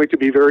this is going to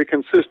be very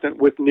consistent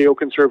with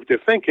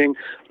neoconservative thinking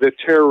that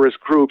terrorist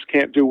groups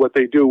can't do what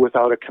they do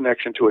without a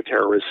connection to a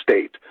terrorist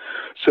state.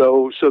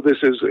 So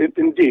this is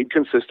indeed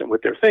consistent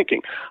with their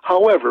thinking.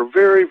 However,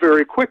 very,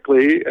 very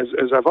quickly,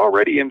 as I've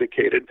already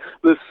indicated,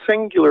 the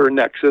singular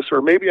nexus,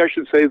 or maybe I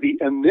should say the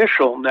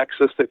initial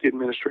nexus that the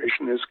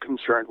administration is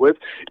concerned with,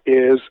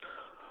 is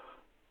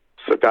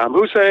Saddam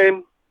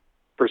Hussein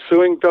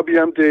pursuing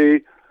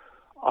WMD,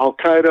 Al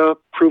Qaeda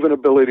proven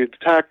ability to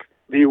attack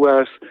the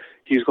U.S.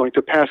 He's going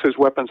to pass his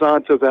weapons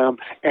on to them,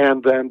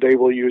 and then they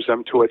will use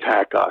them to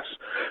attack us.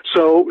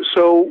 So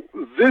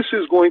this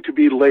is going to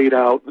be laid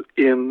out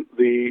in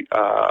the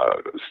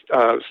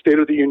State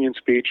of the Union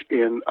speech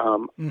in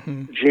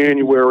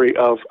January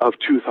of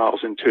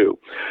 2002.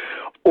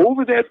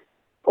 Over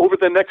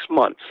the next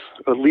months,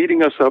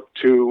 leading us up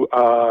to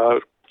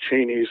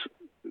Cheney's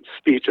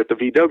speech at the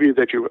VFW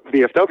that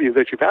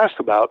you've asked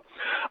about,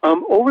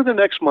 over the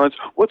next months,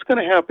 what's going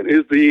to happen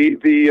is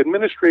the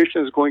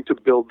administration is going to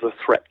build the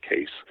threat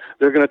case.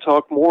 They're going to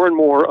talk more and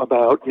more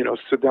about,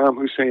 Saddam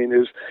Hussein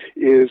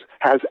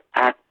has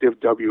active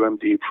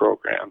WMD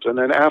programs, and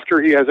then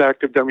after he has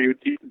active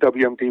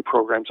WMD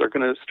programs, they're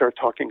going to start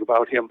talking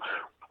about him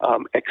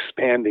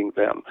expanding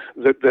them,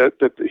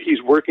 that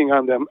he's working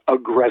on them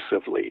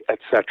aggressively,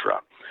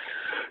 etc.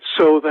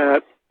 So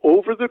that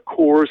over the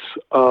course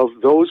of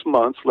those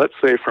months, let's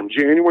say from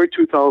January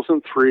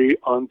 2003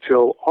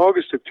 until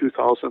August of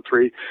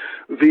 2003,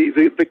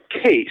 the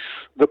case,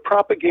 the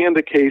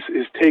propaganda case,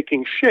 is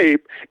taking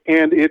shape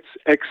and it's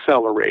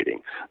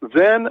accelerating.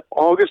 Then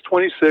August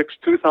 26,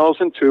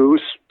 2002,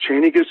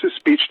 Cheney gives his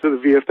speech to the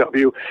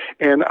VFW,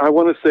 and I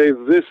want to say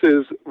this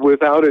is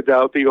without a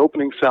doubt the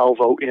opening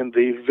salvo in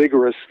the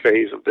vigorous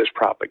phase of this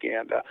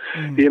propaganda.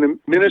 The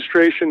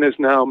administration is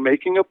now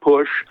making a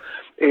push,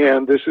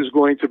 and this is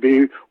going to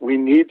be, we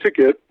need to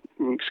get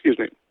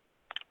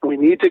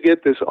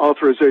this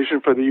authorization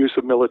for the use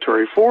of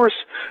military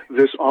force.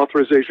 This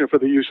authorization for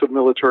the use of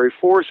military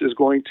force is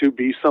going to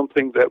be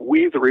something that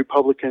we, the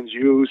Republicans,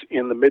 use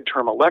in the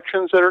midterm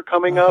elections that are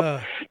coming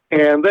up.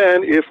 And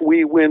then if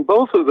we win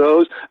both of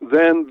those,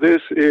 then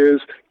this is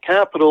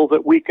capital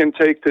that we can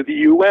take to the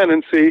UN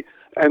and say,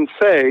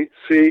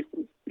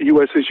 the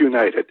U.S. is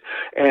united,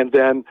 and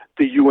then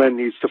the UN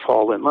needs to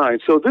fall in line.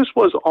 So this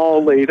was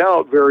all laid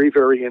out very,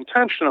 very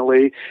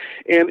intentionally.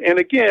 And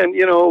again,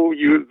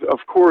 of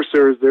course,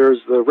 there's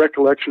the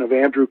recollection of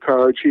Andrew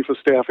Card, Chief of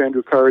Staff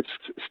Andrew Card's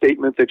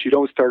statement that you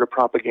don't start a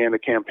propaganda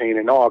campaign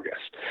in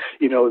August,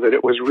 that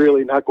it was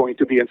really not going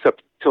to be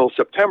until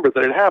September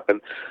that it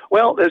happened.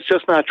 Well, that's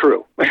just not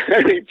true.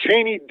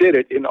 Cheney did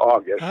it in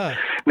August.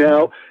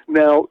 Now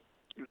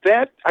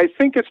that, I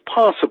think it's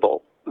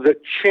possible that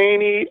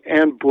Cheney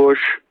and Bush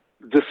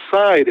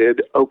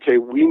decided, okay,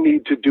 we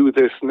need to do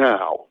this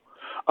now.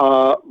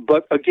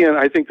 But again,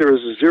 I think there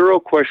is zero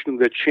question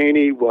that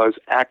Cheney was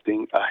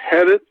acting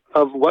ahead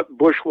of what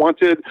Bush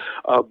wanted.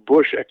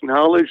 Bush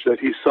acknowledged that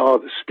he saw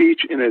the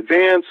speech in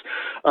advance.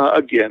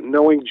 Again,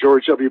 knowing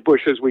George W.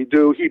 Bush as we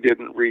do, he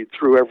didn't read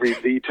through every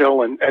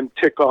detail and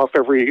tick off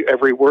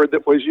every word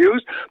that was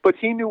used, but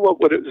he knew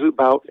what it was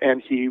about,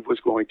 and he was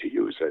going to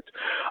use it.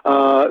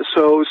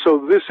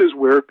 So this is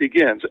where it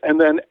begins. And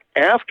then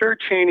after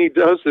Cheney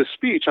does this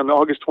speech on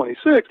August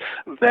 26th,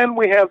 then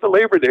we have the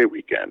Labor Day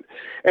weekend.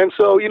 And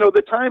so,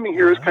 the timing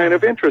here is kind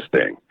of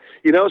interesting.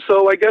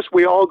 So I guess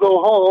we all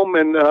go home,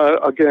 and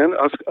again,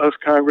 us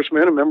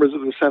congressmen and members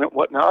of the Senate,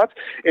 whatnot,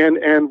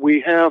 and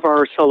we have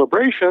our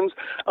celebrations,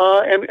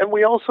 and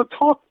we also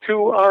talk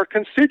to our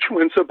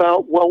constituents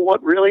about,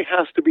 what really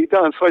has to be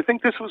done. So I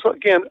think this was,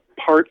 again,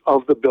 part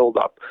of the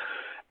buildup.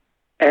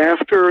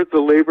 After the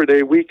Labor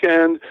Day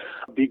weekend,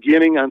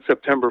 beginning on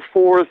September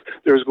 4th,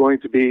 there's going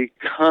to be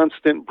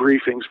constant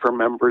briefings for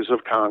members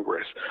of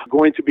Congress,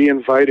 going to be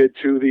invited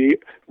to the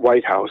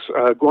White House,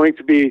 going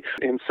to be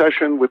in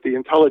session with the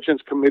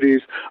intelligence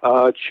committees.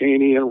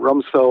 Cheney and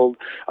Rumsfeld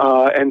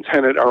and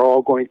Tenet are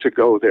all going to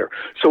go there.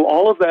 So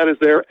all of that is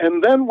there.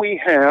 And then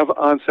we have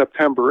on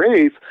September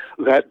 8th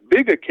that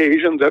big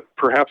occasion that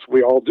perhaps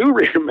we all do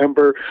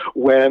remember,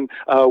 when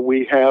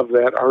we have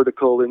that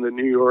article in the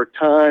New York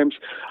Times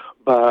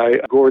by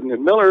Gordon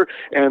and Miller,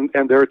 and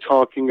they're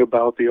talking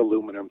about the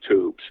aluminum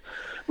tubes.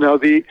 Now,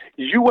 the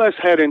U.S.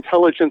 had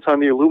intelligence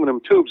on the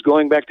aluminum tubes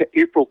going back to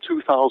April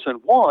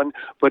 2001,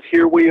 but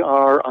here we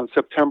are on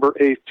September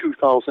 8th,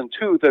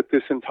 2002, that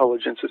this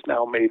intelligence is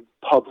now made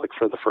public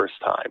for the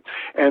first time.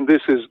 And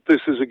this is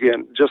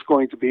again, just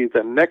going to be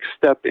the next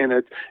step in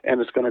it, and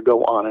it's going to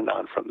go on and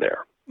on from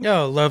there.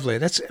 Oh, lovely.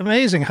 That's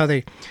amazing how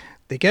they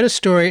get a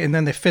story and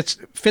then they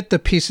fit the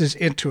pieces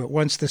into it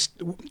once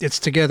it's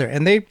together.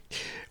 And they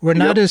were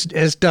not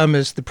as dumb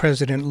as the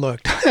president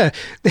looked.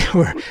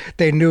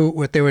 They knew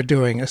what they were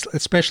doing,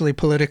 especially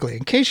politically.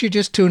 In case you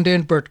just tuned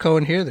in, Bert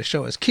Cohen here. The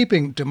show is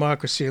Keeping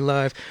Democracy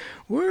Alive.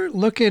 We're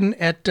looking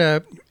at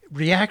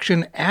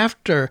reaction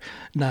after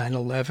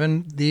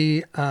 9/11,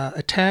 the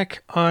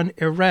attack on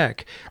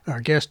Iraq. Our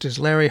guest is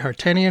Larry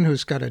Hartenian,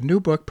 who's got a new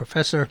book,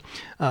 professor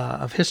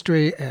of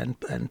history and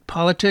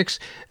politics.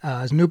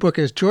 His new book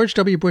is George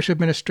W. Bush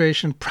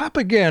Administration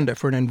Propaganda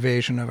for an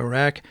Invasion of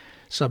Iraq,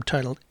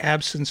 subtitled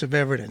Absence of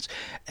Evidence.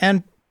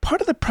 And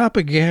part of the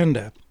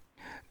propaganda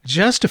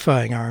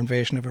justifying our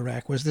invasion of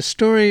Iraq was the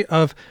story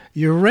of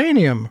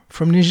uranium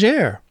from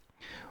Niger.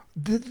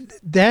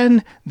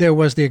 Then there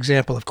was the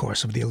example, of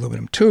course, of the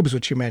aluminum tubes,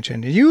 which you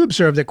mentioned. You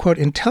observed that, quote,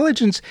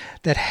 intelligence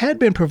that had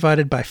been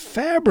provided by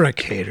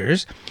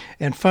fabricators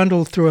and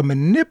funneled through a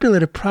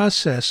manipulative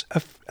process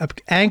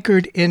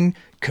anchored in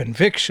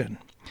conviction.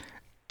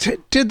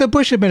 Did the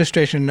Bush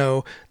administration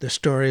know the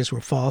stories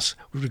were false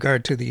with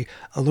regard to the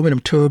aluminum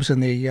tubes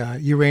and the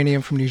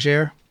uranium from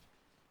Niger?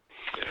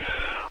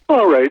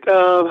 All right.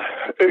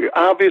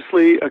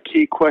 Obviously, a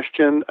key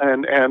question,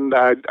 and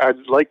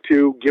I'd like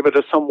to give it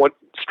a somewhat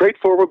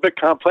straightforward but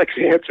complex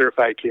answer if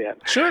I can.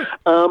 Sure.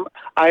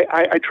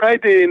 I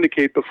tried to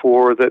indicate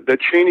before that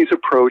Cheney's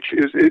approach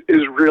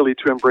is really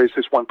to embrace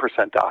this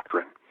 1%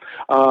 doctrine,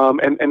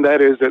 and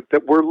that is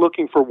that we're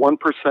looking for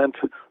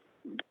 1%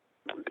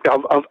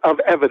 of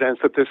evidence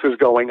that this is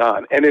going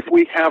on, and if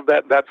we have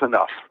that, that's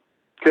enough.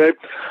 Okay,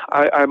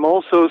 I'm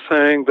also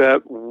saying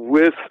that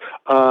with,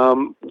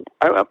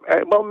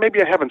 well,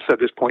 maybe I haven't said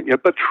this point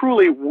yet, but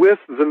truly with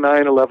the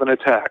 9/11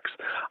 attacks,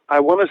 I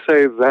want to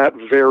say that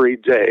very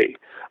day,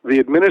 the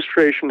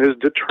administration is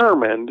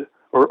determined,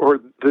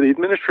 or the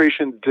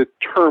administration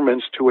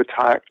determines to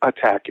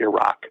attack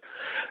Iraq.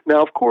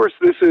 Now, of course,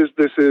 this is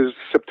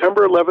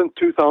September 11th,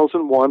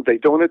 2001. They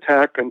don't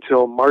attack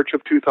until March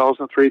of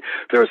 2003.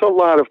 There's a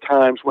lot of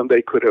times when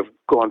they could have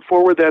gone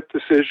forward that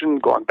decision,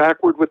 gone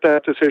backward with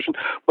that decision.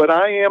 But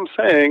I am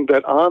saying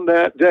that on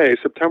that day,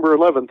 September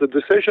 11th, the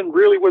decision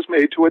really was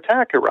made to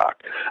attack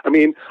Iraq. I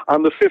mean,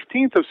 on the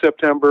 15th of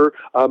September,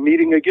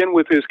 meeting again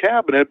with his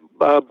cabinet,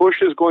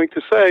 Bush is going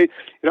to say,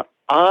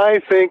 I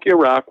think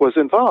Iraq was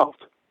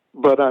involved,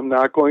 but I'm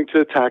not going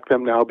to attack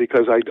them now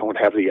because I don't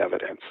have the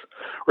evidence,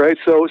 right?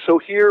 So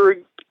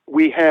here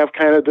we have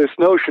kind of this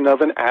notion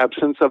of an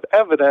absence of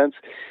evidence,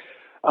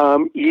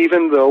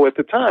 even though at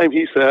the time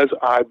he says,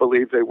 I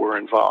believe they were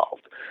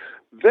involved.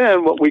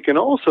 Then what we can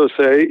also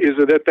say is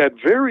that at that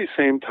very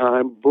same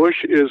time,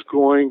 Bush is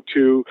going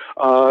to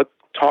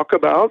talk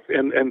about,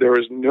 and there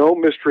is no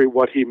mystery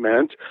what he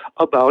meant,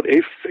 about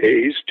a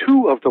phase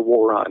 2 of the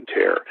war on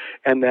terror.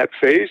 And that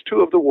phase 2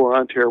 of the war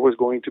on terror was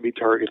going to be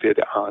targeted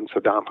on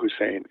Saddam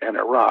Hussein and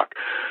Iraq.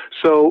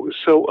 So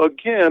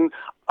again,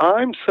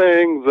 I'm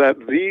saying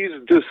that these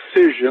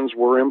decisions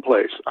were in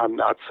place. I'm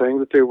not saying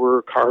that they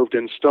were carved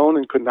in stone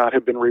and could not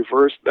have been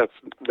reversed. That's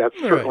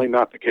certainly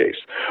not the case.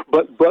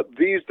 But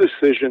these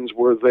decisions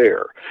were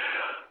there.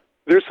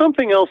 There's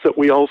something else that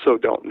we also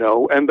don't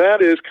know, and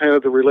that is kind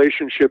of the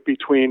relationship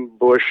between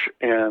Bush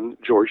and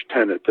George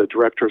Tenet, the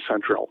Director of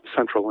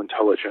Central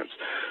Intelligence.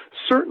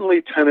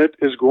 Certainly, Tenet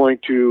is going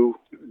to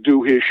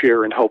do his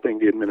share in helping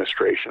the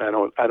administration.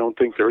 I don't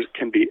think there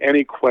can be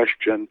any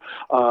question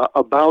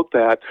about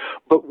that.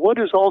 But what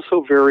is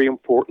also very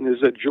important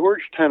is that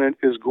George Tenet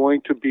is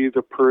going to be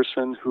the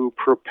person who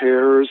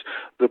prepares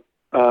the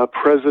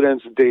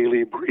president's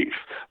daily brief,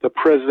 the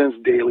president's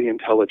daily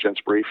intelligence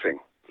briefing.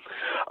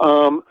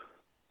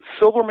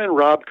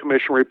 Silverman-Robb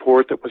Commission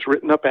report that was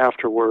written up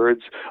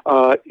afterwards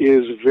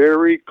is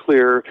very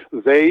clear.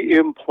 They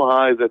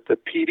imply that the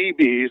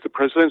PDBs, the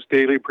President's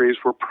Daily Briefs,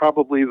 were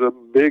probably the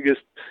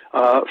biggest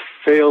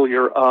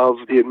failure of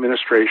the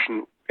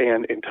administration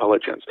and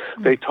intelligence.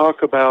 They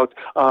talk about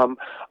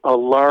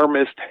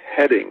alarmist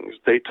headings.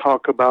 They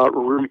talk about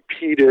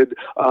repeated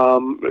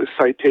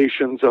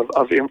citations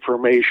of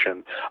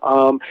information.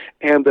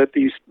 And that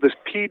this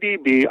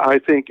PDB, I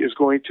think, is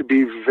going to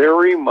be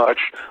very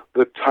much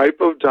the type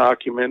of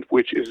document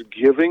which is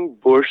giving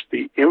Bush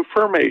the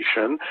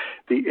information,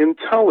 the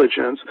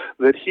intelligence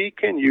that he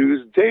can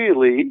use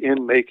daily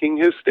in making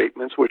his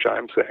statements, which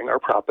I'm saying are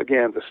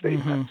propaganda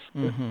statements.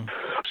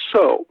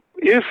 So,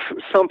 if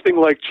something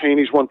like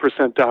Cheney's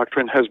 1%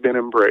 doctrine has been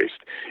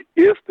embraced,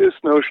 if this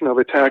notion of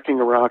attacking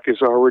Iraq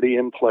is already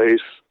in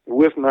place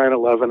with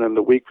 9/11 and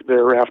the week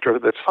thereafter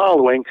that's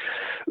following,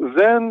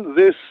 then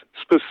this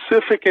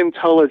specific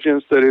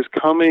intelligence that is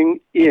coming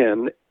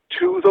in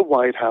to the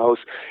White House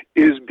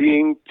is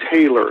being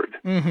tailored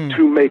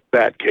to make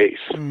that case.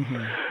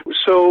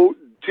 So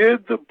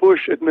did the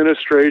Bush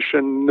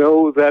administration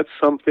know that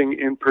something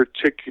in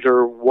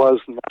particular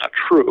was not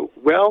true?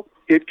 Well,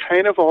 it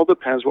kind of all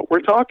depends what we're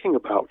talking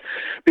about.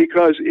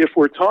 Because if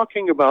we're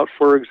talking about,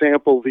 for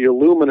example, the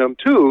aluminum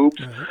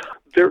tubes,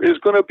 there is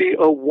going to be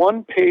a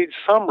one-page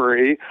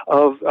summary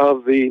of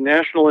the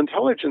National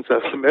Intelligence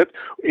Estimate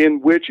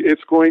in which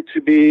it's going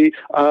to be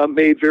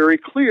made very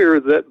clear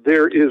that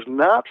there is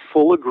not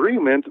full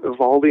agreement of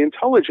all the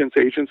intelligence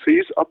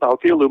agencies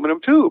about the aluminum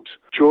tubes.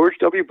 George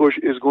W. Bush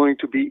is going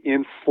to be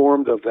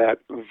informed of that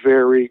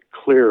very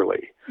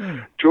clearly.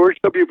 George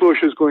W. Bush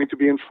is going to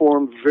be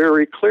informed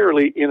very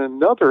clearly in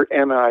another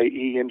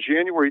NIE in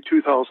January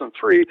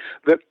 2003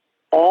 that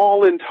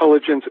all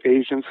intelligence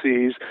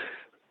agencies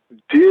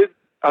did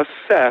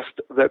assessed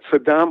that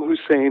Saddam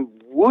Hussein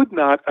would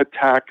not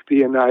attack the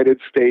United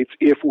States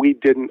if we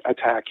didn't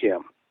attack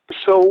him.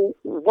 So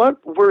what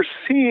we're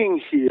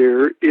seeing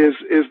here is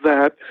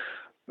that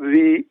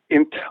the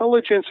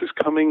intelligence is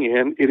coming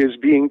in. It is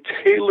being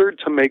tailored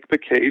to make the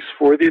case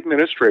for the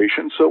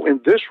administration. So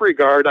in this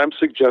regard, I'm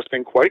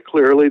suggesting quite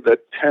clearly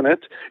that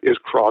Tenet is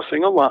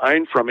crossing a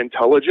line from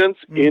intelligence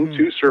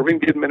into serving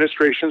the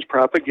administration's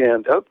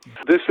propaganda.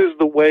 This is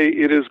the way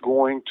it is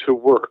going to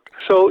work.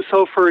 So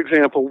for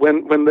example,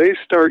 when they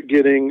start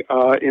getting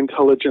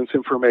intelligence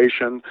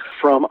information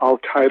from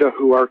Al-Qaeda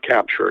who are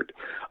captured,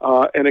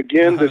 and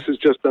again, this is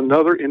just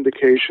another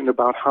indication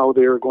about how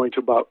they are going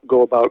to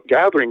go about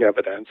gathering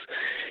evidence.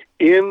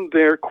 In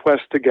their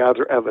quest to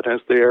gather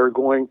evidence, they are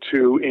going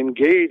to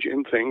engage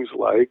in things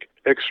like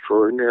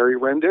extraordinary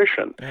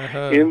rendition.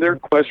 In their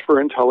quest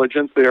for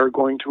intelligence, they are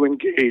going to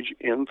engage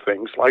in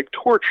things like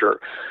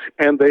torture.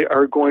 And they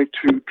are going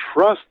to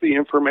trust the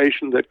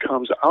information that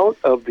comes out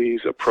of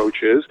these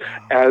approaches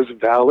as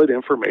valid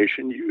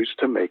information used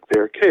to make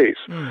their case.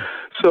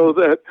 So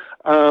that...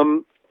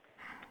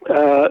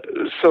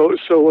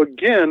 So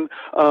again,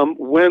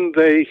 when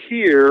they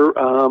hear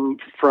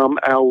from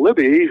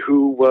Al-Libi,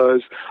 who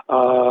was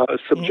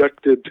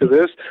subjected to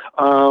this,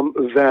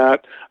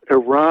 that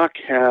Iraq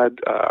had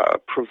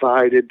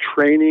provided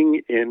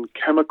training in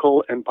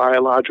chemical and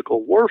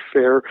biological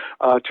warfare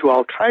to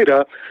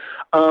Al-Qaeda,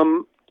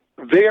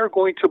 they are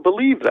going to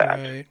believe that.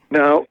 Right.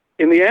 Now,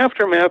 in the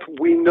aftermath,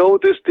 we know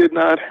this did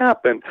not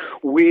happen.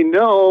 We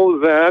know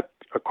that,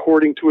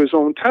 according to his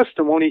own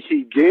testimony,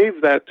 he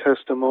gave that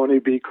testimony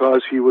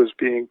because he was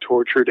being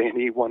tortured and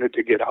he wanted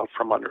to get out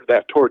from under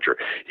that torture.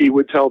 He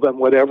would tell them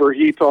whatever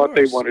he thought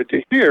they wanted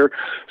to hear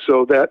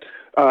so that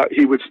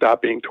he would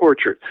stop being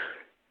tortured.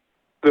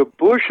 The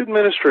Bush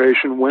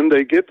administration, when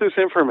they get this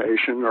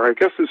information, or I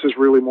guess this is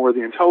really more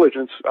the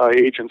intelligence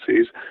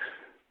agencies,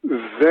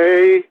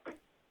 they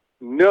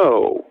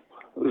know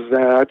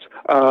that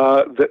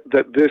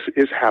this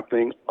is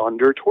happening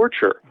under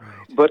torture. Right.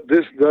 But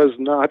this does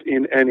not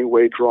in any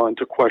way draw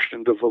into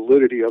question the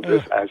validity of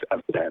this as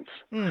evidence.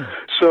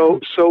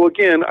 So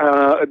again,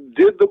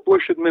 did the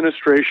Bush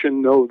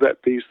administration know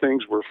that these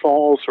things were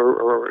false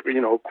or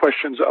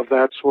questions of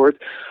that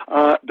sort?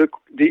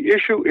 The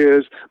issue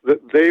is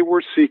that they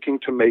were seeking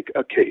to make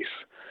a case.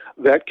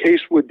 That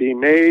case would be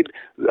made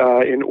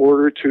in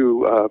order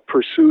to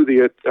pursue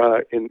the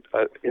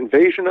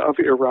invasion of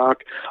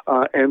Iraq,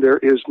 and there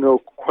is no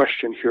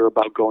question here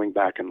about going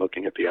back and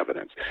looking at the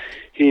evidence.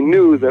 He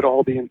knew that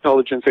all the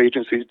intelligence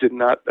agencies did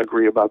not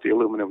agree about the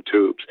aluminum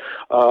tubes.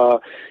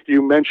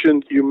 You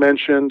mentioned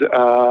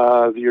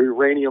the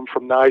uranium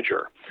from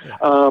Niger.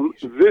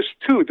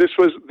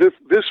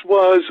 This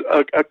was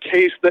a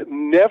case that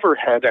never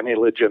had any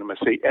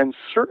legitimacy, and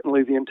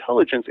certainly the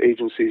intelligence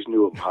agencies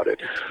knew about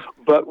it.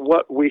 But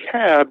what we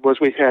had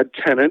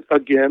Tenet,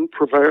 again,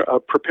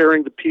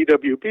 preparing the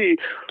PWB,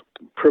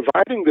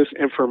 providing this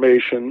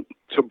information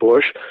to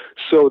Bush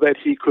so that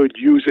he could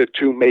use it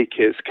to make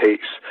his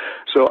case.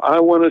 So I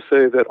want to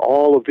say that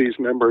all of these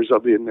members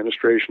of the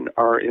administration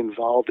are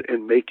involved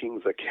in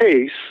making the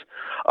case.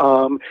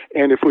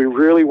 And if we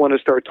really want to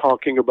start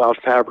talking about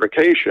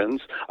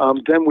fabrications,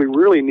 then we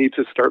really need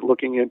to start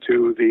looking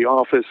into the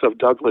office of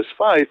Douglas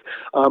Feith,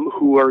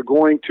 who are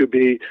going to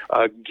be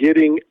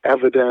getting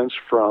evidence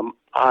from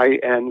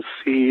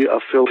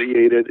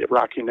INC-affiliated,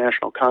 Iraqi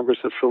National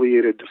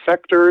Congress-affiliated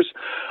defectors.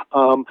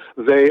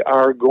 They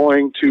are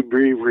going to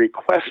be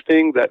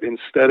requesting that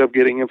instead of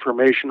getting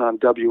information on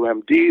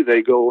WMD,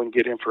 they go and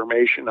get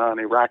information on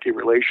Iraqi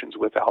relations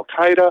with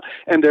al-Qaeda,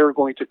 and they're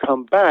going to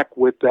come back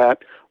with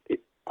that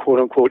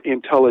quote-unquote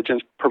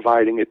intelligence,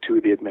 providing it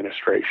to the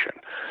administration.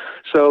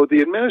 So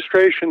the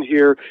administration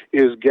here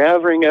is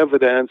gathering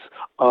evidence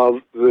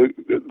of the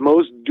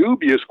most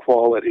dubious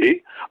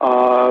quality,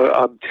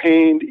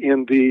 obtained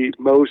in the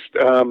most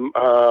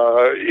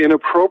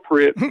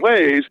inappropriate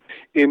ways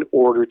in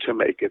order to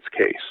make its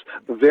case.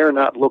 They're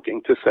not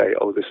looking to say,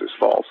 oh, this is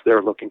false.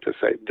 They're looking to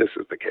say, this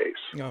is the case.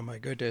 Oh, my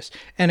goodness.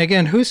 And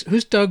again, who's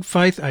Doug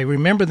Feith? I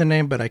remember the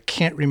name, but I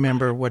can't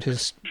remember what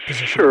his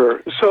position is.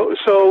 Sure.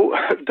 So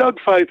Doug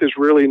Feith is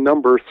really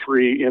number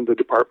 3 in the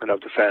Department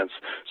of Defense.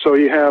 So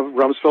you have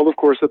Rumsfeld, of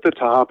course, at the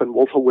top, and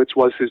Wolfowitz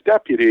was his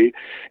deputy,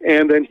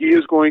 and then he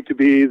is going to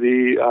be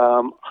the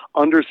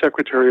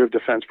Undersecretary of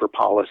Defense for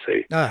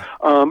Policy.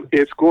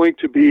 It's going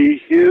to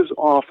be his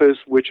office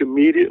which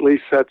immediately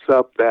sets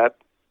up that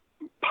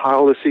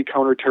policy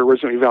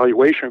counterterrorism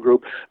evaluation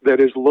group that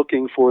is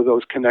looking for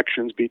those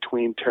connections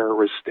between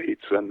terrorist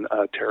states and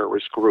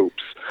terrorist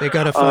groups. They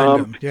got to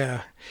find them,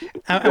 yeah.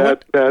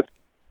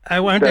 I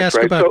wanted to ask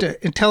about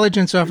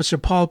Intelligence Officer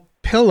Paul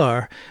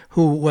Pillar,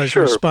 who was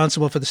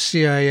responsible for the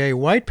CIA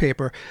white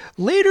paper,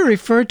 later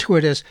referred to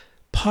it as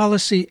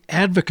policy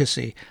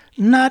advocacy,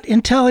 not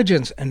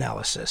intelligence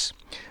analysis.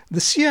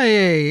 The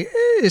CIA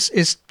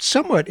is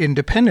somewhat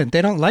independent.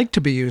 They don't like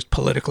to be used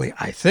politically,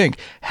 I think.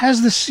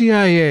 Has the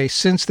CIA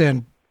since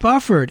then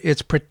buffered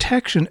its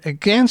protection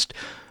against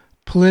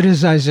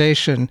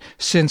politicization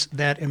since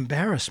that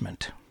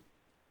embarrassment?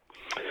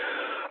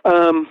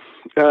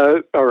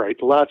 All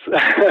right, lots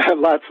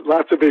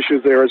of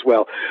issues there as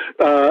well.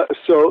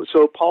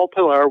 So Paul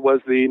Pillar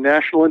was the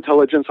National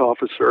Intelligence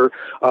Officer.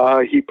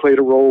 He played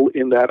a role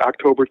in that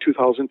October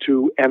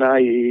 2002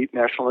 NIE,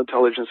 National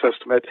Intelligence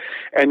Estimate,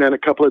 and then a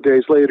couple of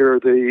days later,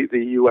 the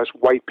U.S.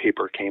 White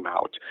Paper came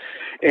out.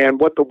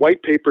 And what the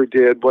White Paper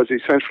did was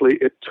essentially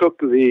it took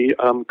the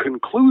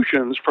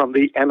conclusions from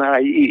the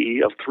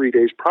NIE of 3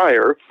 days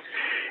prior,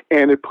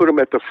 and it put them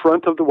at the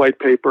front of the White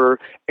Paper,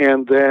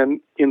 and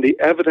then in the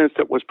evidence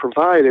that was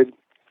provided,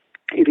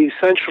 it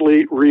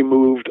essentially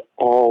removed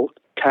all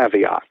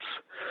caveats.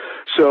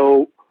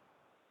 So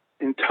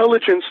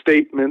intelligence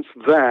statements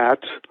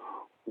that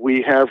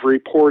we have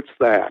reports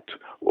that,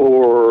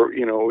 or,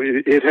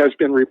 it has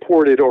been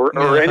reported, or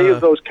any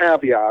of those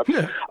caveats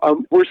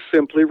were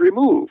simply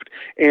removed.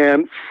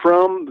 And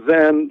from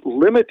then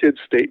limited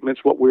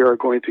statements, what we are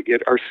going to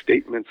get are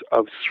statements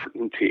of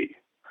certainty.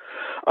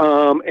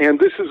 And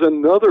this is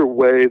another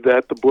way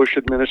that the Bush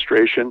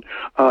administration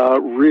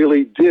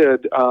really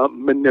did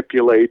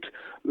manipulate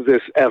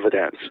this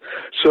evidence.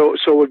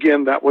 So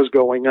again, that was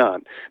going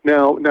on.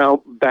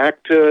 Now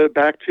back to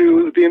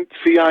the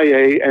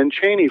CIA and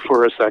Cheney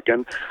for a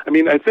second. I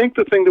mean, I think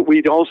the thing that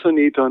we also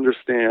need to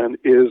understand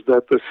is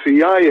that the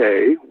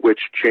CIA,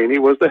 which Cheney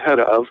was the head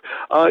of,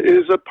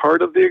 is a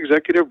part of the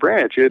executive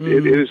branch. It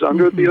is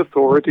under the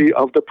authority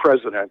of the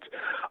president.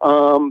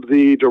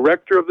 The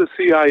director of the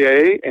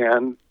CIA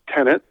and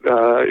Tenet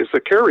is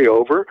a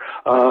carryover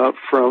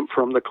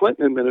from the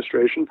Clinton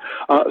administration,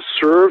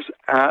 serves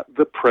at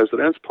the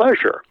president's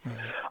pleasure.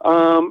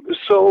 So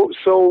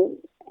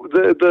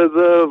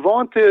the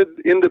vaunted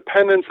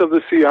independence of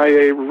the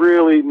CIA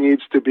really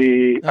needs to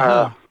be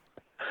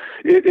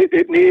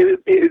it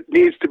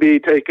needs to be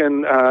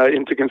taken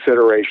into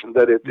consideration.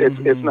 That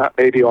it's not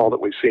maybe all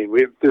that we've seen.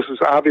 This is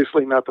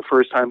obviously not the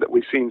first time that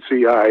we've seen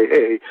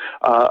CIA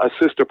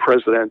assist a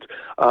president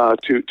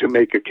to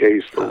make a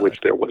case for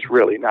which there was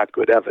really not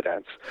good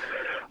evidence.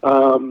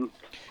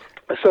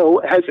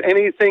 So has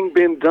anything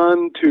been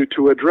done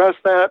to address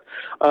that?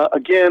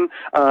 Again,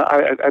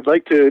 I'd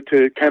like to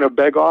kind of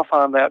beg off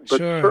on that, but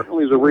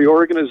certainly the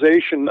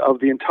reorganization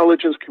of the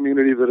intelligence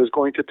community that is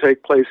going to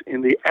take place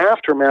in the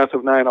aftermath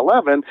of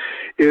 9/11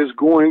 is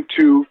going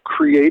to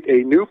create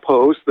a new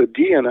post, the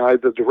DNI,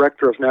 the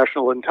Director of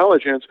National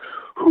Intelligence,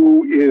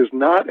 who is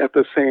not at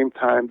the same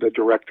time the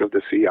Director of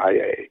the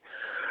CIA.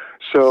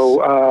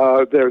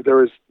 So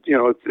there is,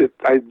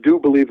 I do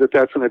believe that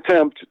that's an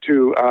attempt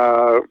to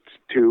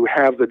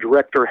have the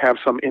director have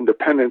some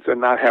independence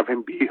and not have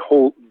him be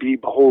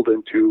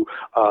beholden to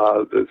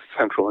the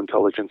Central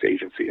Intelligence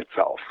Agency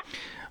itself.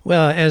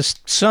 Well, as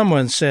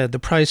someone said, the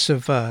price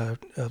of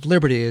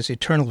liberty is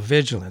eternal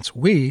vigilance.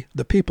 We,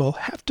 the people,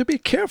 have to be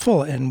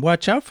careful and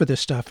watch out for this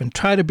stuff and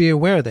try to be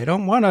aware. They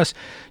don't want us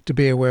to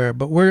be aware,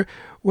 but we're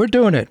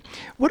doing it.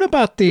 What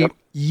about the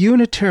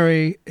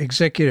unitary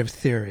executive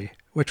theory,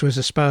 which was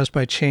espoused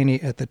by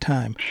Cheney at the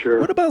time? Sure.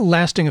 What about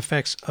lasting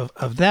effects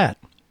of that?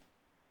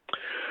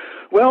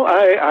 Well,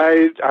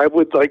 I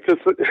would like to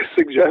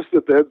suggest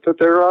that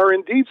there are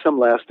indeed some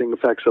lasting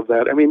effects of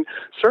that. I mean,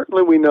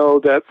 certainly we know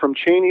that from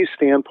Cheney's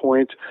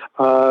standpoint,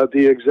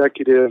 the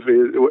executive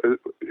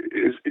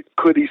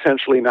could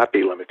essentially not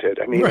be limited.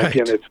 I mean, Right.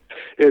 again,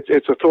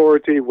 its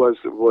authority was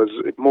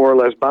more or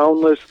less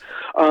boundless.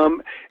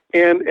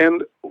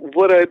 And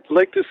what I'd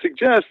like to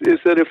suggest is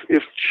that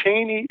if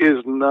Cheney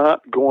is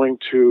not going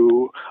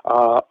to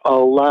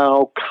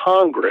allow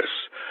Congress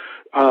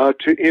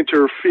to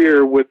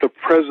interfere with the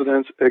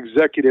president's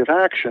executive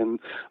action,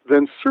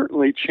 then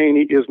certainly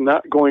Cheney is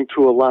not going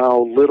to allow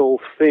little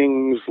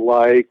things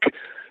like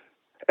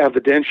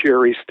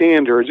evidentiary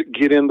standards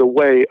get in the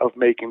way of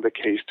making the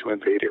case to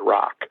invade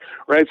Iraq,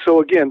 right? So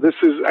again, this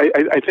is,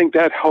 I think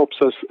that helps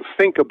us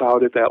think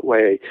about it that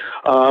way.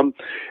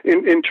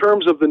 In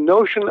terms of the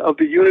notion of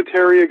the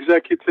unitary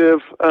executive,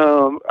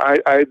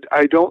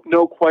 I don't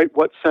know quite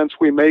what sense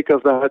we make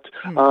of that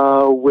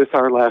with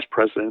our last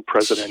president,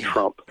 President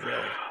Trump.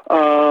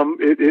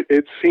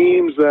 It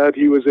seems that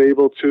he was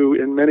able to,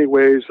 in many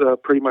ways,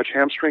 pretty much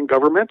hamstring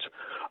government.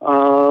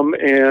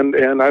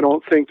 And I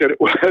don't think that it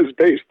was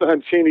based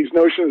on Cheney's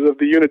notions of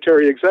the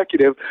unitary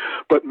executive,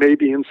 but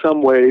maybe in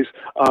some ways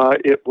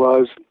it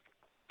was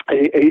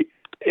a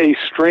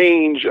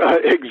strange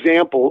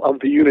example of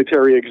the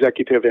unitary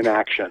executive in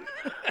action.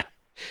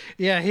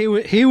 Yeah,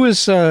 he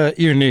was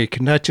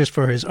unique, not just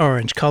for his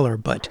orange color,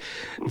 but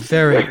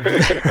very,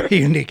 very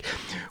unique.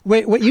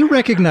 Wait, what you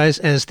recognize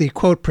as the,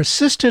 quote,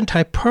 persistent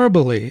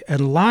hyperbole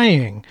and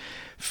lying,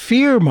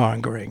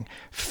 fear-mongering,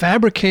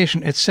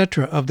 fabrication,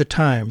 etc. of the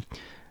time,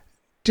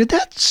 did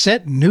that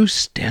set new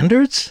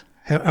standards?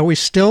 Are we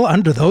still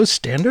under those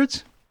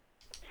standards?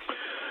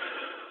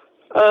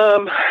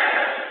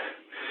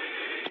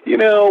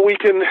 We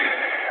can,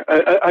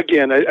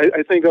 again,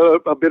 I think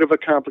a bit of a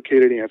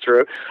complicated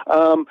answer.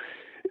 I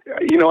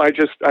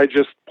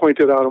just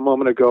pointed out a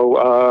moment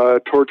ago,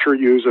 torture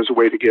used as a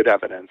way to get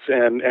evidence,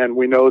 and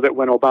we know that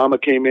when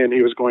Obama came in,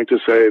 he was going to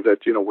say that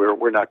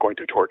we're not going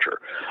to torture.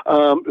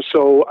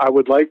 So I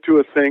would like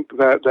to think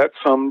that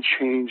some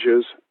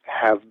changes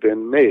have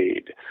been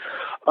made.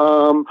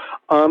 On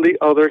the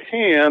other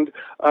hand,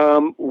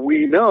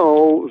 we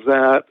know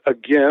that,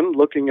 again,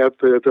 looking at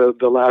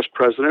the last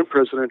president,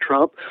 President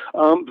Trump,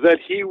 that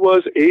he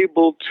was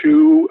able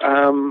to,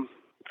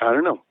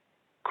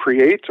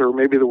 create, or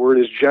maybe the word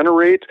is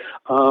generate,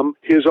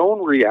 his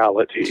own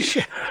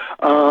reality.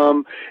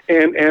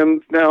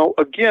 And now,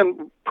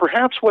 again,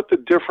 perhaps what the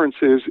difference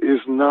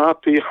is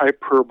not the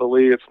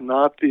hyperbole, it's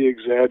not the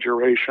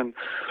exaggeration,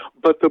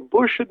 but the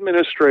Bush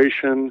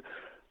administration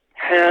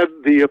had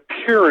the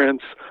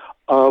appearance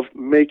of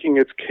making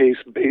its case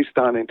based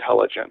on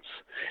intelligence.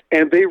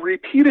 And they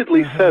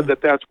repeatedly said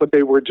that that's what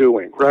they were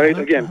doing, right?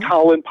 Again,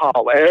 Colin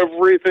Powell,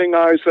 everything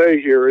I say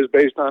here is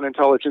based on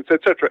intelligence,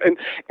 etc.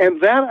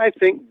 And that, I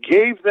think,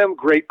 gave them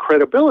great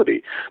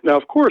credibility. Now,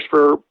 of course,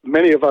 for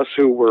many of us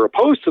who were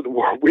opposed to the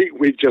war,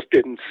 we just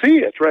didn't see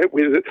it, right?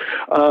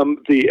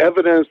 The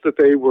evidence that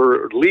they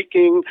were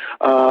leaking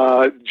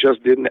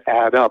just didn't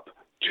add up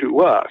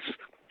to us.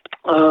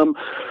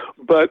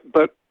 But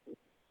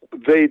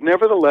they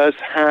nevertheless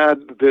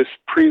had this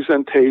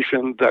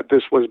presentation that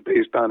this was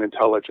based on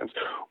intelligence.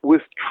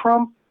 With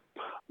Trump,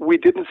 we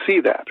didn't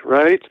see that,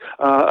 right?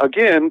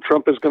 Again,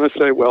 Trump is going to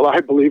say, well, I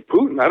believe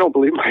Putin. I don't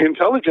believe my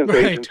intelligence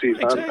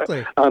agencies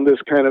on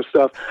this kind of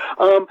stuff.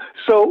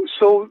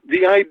 So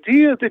the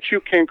idea that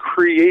you can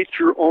create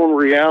your own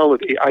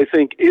reality, I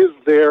think, is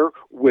there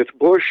with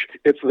Bush.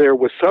 It's there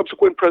with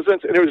subsequent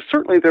presidents, and it was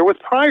certainly there with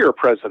prior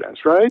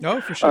presidents, right?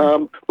 No, for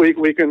sure.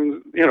 We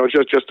can,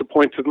 just to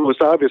point to the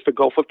most obvious, the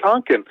Gulf of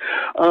Tonkin.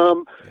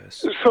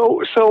 Yes.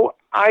 So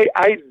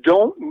I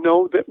don't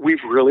know that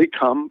we've really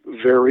come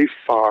very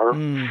far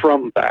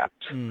from that.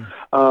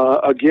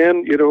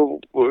 Again, the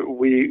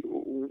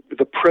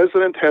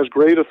president has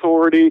great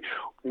authority.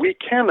 We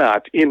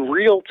cannot, in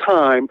real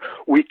time,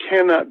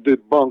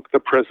 debunk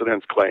the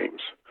president's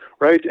claims.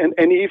 Right? And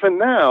even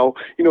now,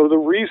 the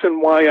reason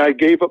why I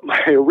gave up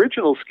my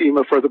original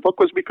schema for the book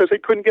was because they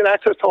couldn't get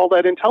access to all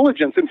that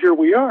intelligence. And here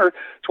we are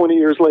 20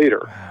 years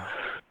later. Wow.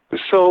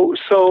 So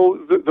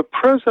the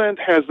president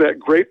has that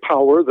great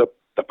power, the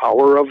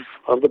power of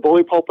the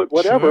bully pulpit,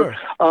 whatever,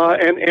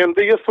 sure. And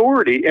the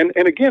authority. And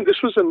again,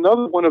 this was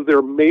another one of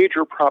their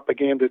major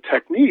propaganda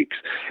techniques,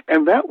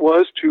 and that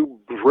was to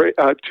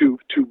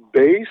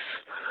base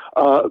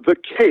the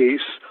case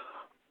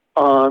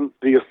on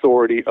the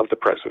authority of the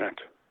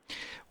president.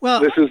 Well,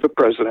 this is the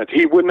president.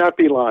 He would not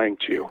be lying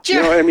to you.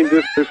 Yeah.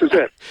 This is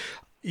it.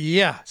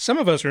 Yeah, some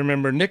of us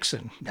remember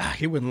Nixon.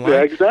 He wouldn't lie.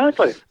 Yeah,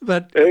 exactly.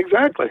 But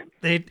exactly.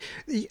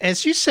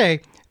 As you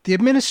say, The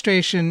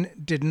administration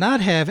did not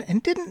have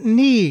and didn't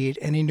need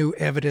any new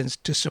evidence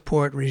to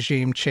support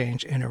regime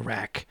change in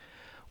Iraq.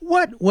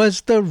 What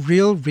was the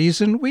real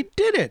reason we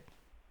did it?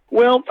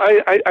 Well,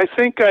 I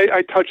think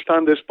I touched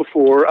on this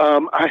before.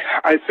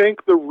 I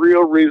think the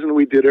real reason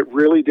we did it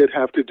really did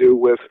have to do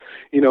with,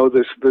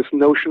 this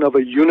notion of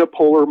a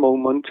unipolar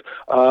moment.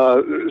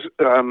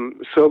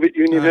 Soviet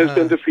Union has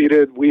been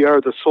defeated. We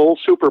are the sole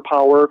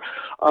superpower,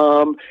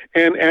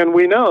 and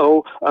we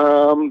know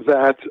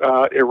that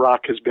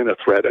Iraq has been a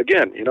threat.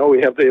 Again,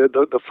 we have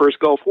the first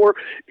Gulf War.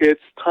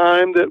 It's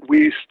time that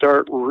we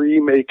start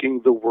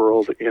remaking the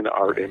world in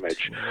our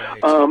image.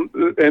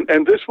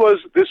 And this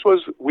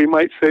was we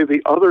might say the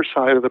other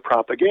side of the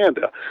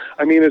propaganda.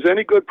 I mean, as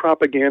any good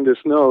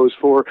propagandist knows,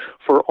 for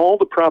all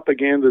the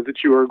propaganda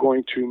that you are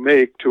going to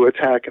make to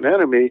attack an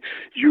enemy,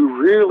 you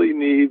really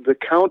need the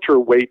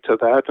counterweight to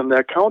that, and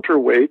that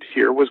counterweight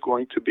here was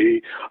going to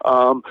be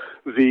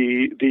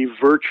the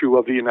virtue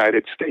of the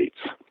United States.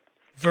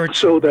 Virtue,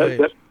 so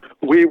that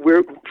we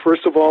were,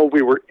 first of all,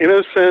 we were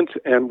innocent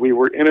and we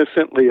were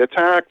innocently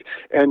attacked.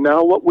 And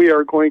now what we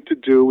are going to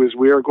do is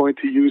we are going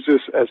to use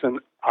this as an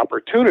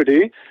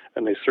opportunity.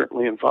 And they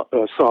certainly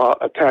saw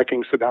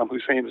attacking Saddam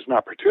Hussein as an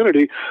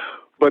opportunity.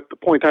 But the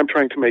point I'm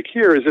trying to make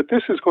here is that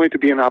this is going to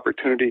be an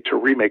opportunity to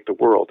remake the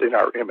world in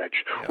our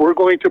image. Yeah. We're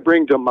going to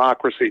bring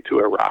democracy to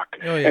Iraq.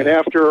 Oh, yeah. And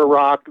after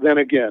Iraq, then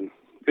again,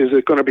 is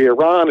it going to be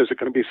Iran? Is it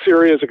going to be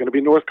Syria? Is it going to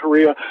be North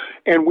Korea?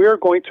 And we're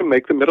going to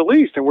make the Middle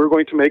East, and we're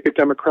going to make it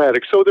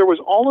democratic. So there was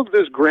all of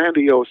this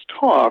grandiose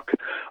talk,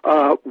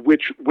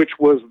 which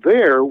was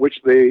there, which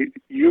they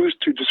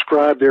used to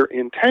describe their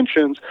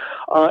intentions.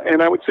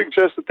 And I would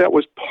suggest that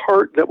was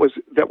part that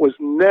was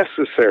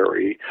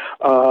necessary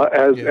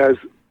as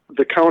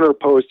the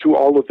counterpose to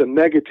all of the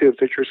negatives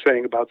that you're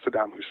saying about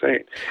Saddam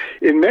Hussein.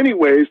 In many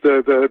ways,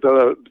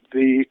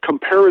 the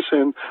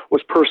comparison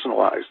was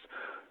personalized.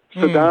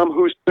 Saddam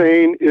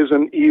Hussein is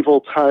an evil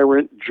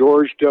tyrant.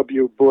 George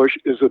W. Bush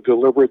is a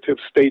deliberative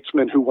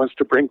statesman who wants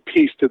to bring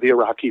peace to the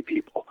Iraqi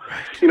people.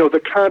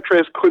 The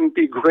contrast couldn't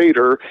be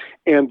greater,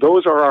 and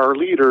those are our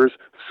leaders,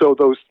 so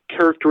those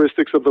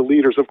characteristics of the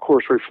leaders, of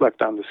course,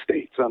 reflect on the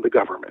states, on the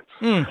governments.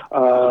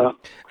 I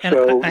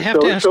have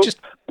to ask,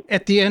 just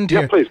at the end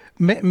here, please.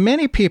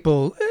 Many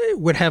people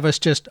would have us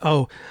just,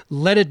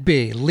 let it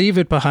be, leave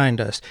it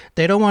behind us.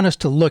 They don't want us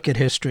to look at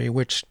history,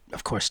 which,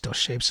 of course, still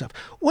shapes up.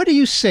 What do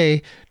you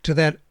say to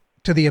that,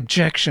 to the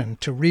objection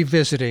to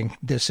revisiting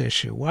this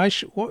issue?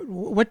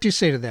 What do you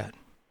say to that?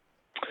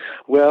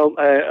 Well,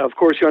 of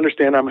course, you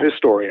understand I'm a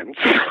historian.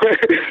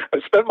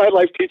 I've spent my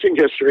life teaching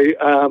history,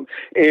 and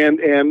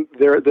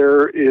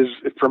there is,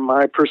 from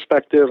my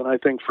perspective, and I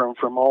think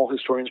from all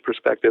historians'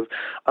 perspective,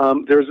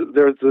 there's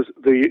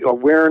the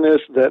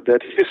awareness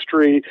that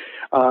history,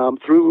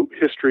 through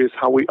history, is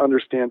how we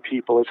understand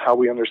people, it's how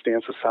we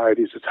understand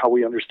societies, it's how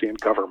we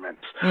understand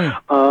governments.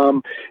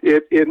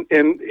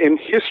 In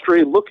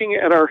history, looking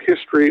at our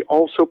history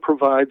also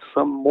provides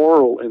some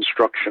moral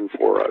instruction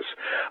for us.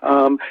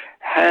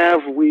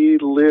 Have we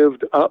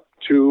lived up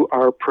to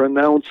our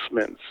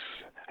pronouncements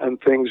and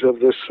things of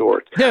this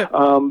sort? Yeah.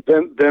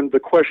 Then the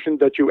question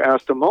that you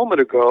asked a moment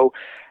ago,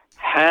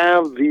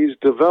 have these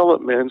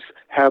developments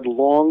had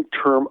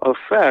long-term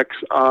effects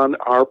on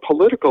our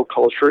political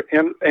culture?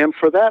 And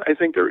for that, I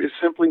think there is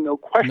simply no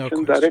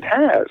question that it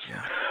has.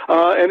 Yeah.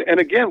 And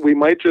again, we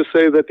might just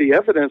say that the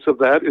evidence of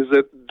that is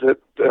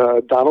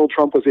that Donald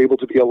Trump was able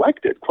to be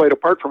elected, quite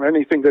apart from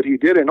anything that he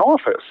did in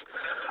office.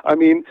 I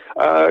mean,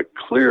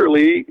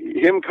 clearly,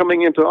 him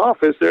coming into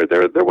office,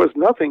 there was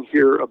nothing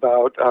here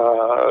about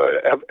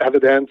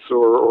evidence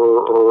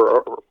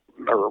or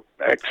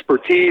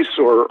expertise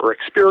or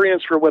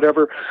experience or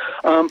whatever.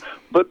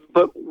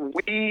 But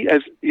we,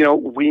 as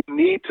we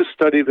need to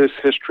study this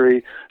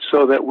history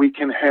so that we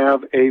can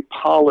have a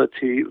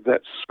polity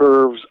that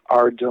serves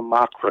our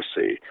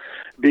democracy.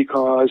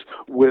 Because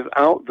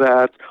without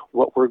that,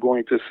 what we're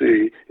going to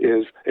see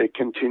is a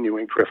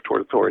continuing drift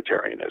toward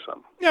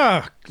authoritarianism.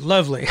 Ah,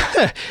 lovely.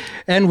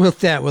 And with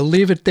that, we'll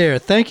leave it there.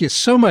 Thank you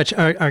so much.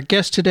 Our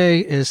guest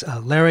today is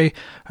Larry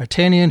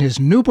Hartanian. His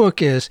new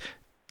book is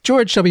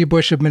George W.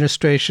 Bush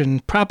Administration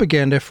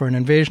Propaganda for an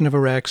Invasion of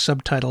Iraq,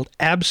 subtitled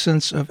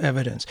Absence of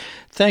Evidence.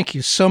 Thank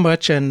you so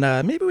much, and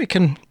maybe we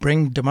can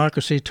bring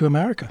democracy to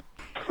America.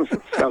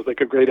 Sounds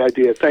like a great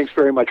idea. Thanks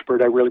very much,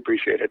 Bert. I really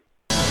appreciate it.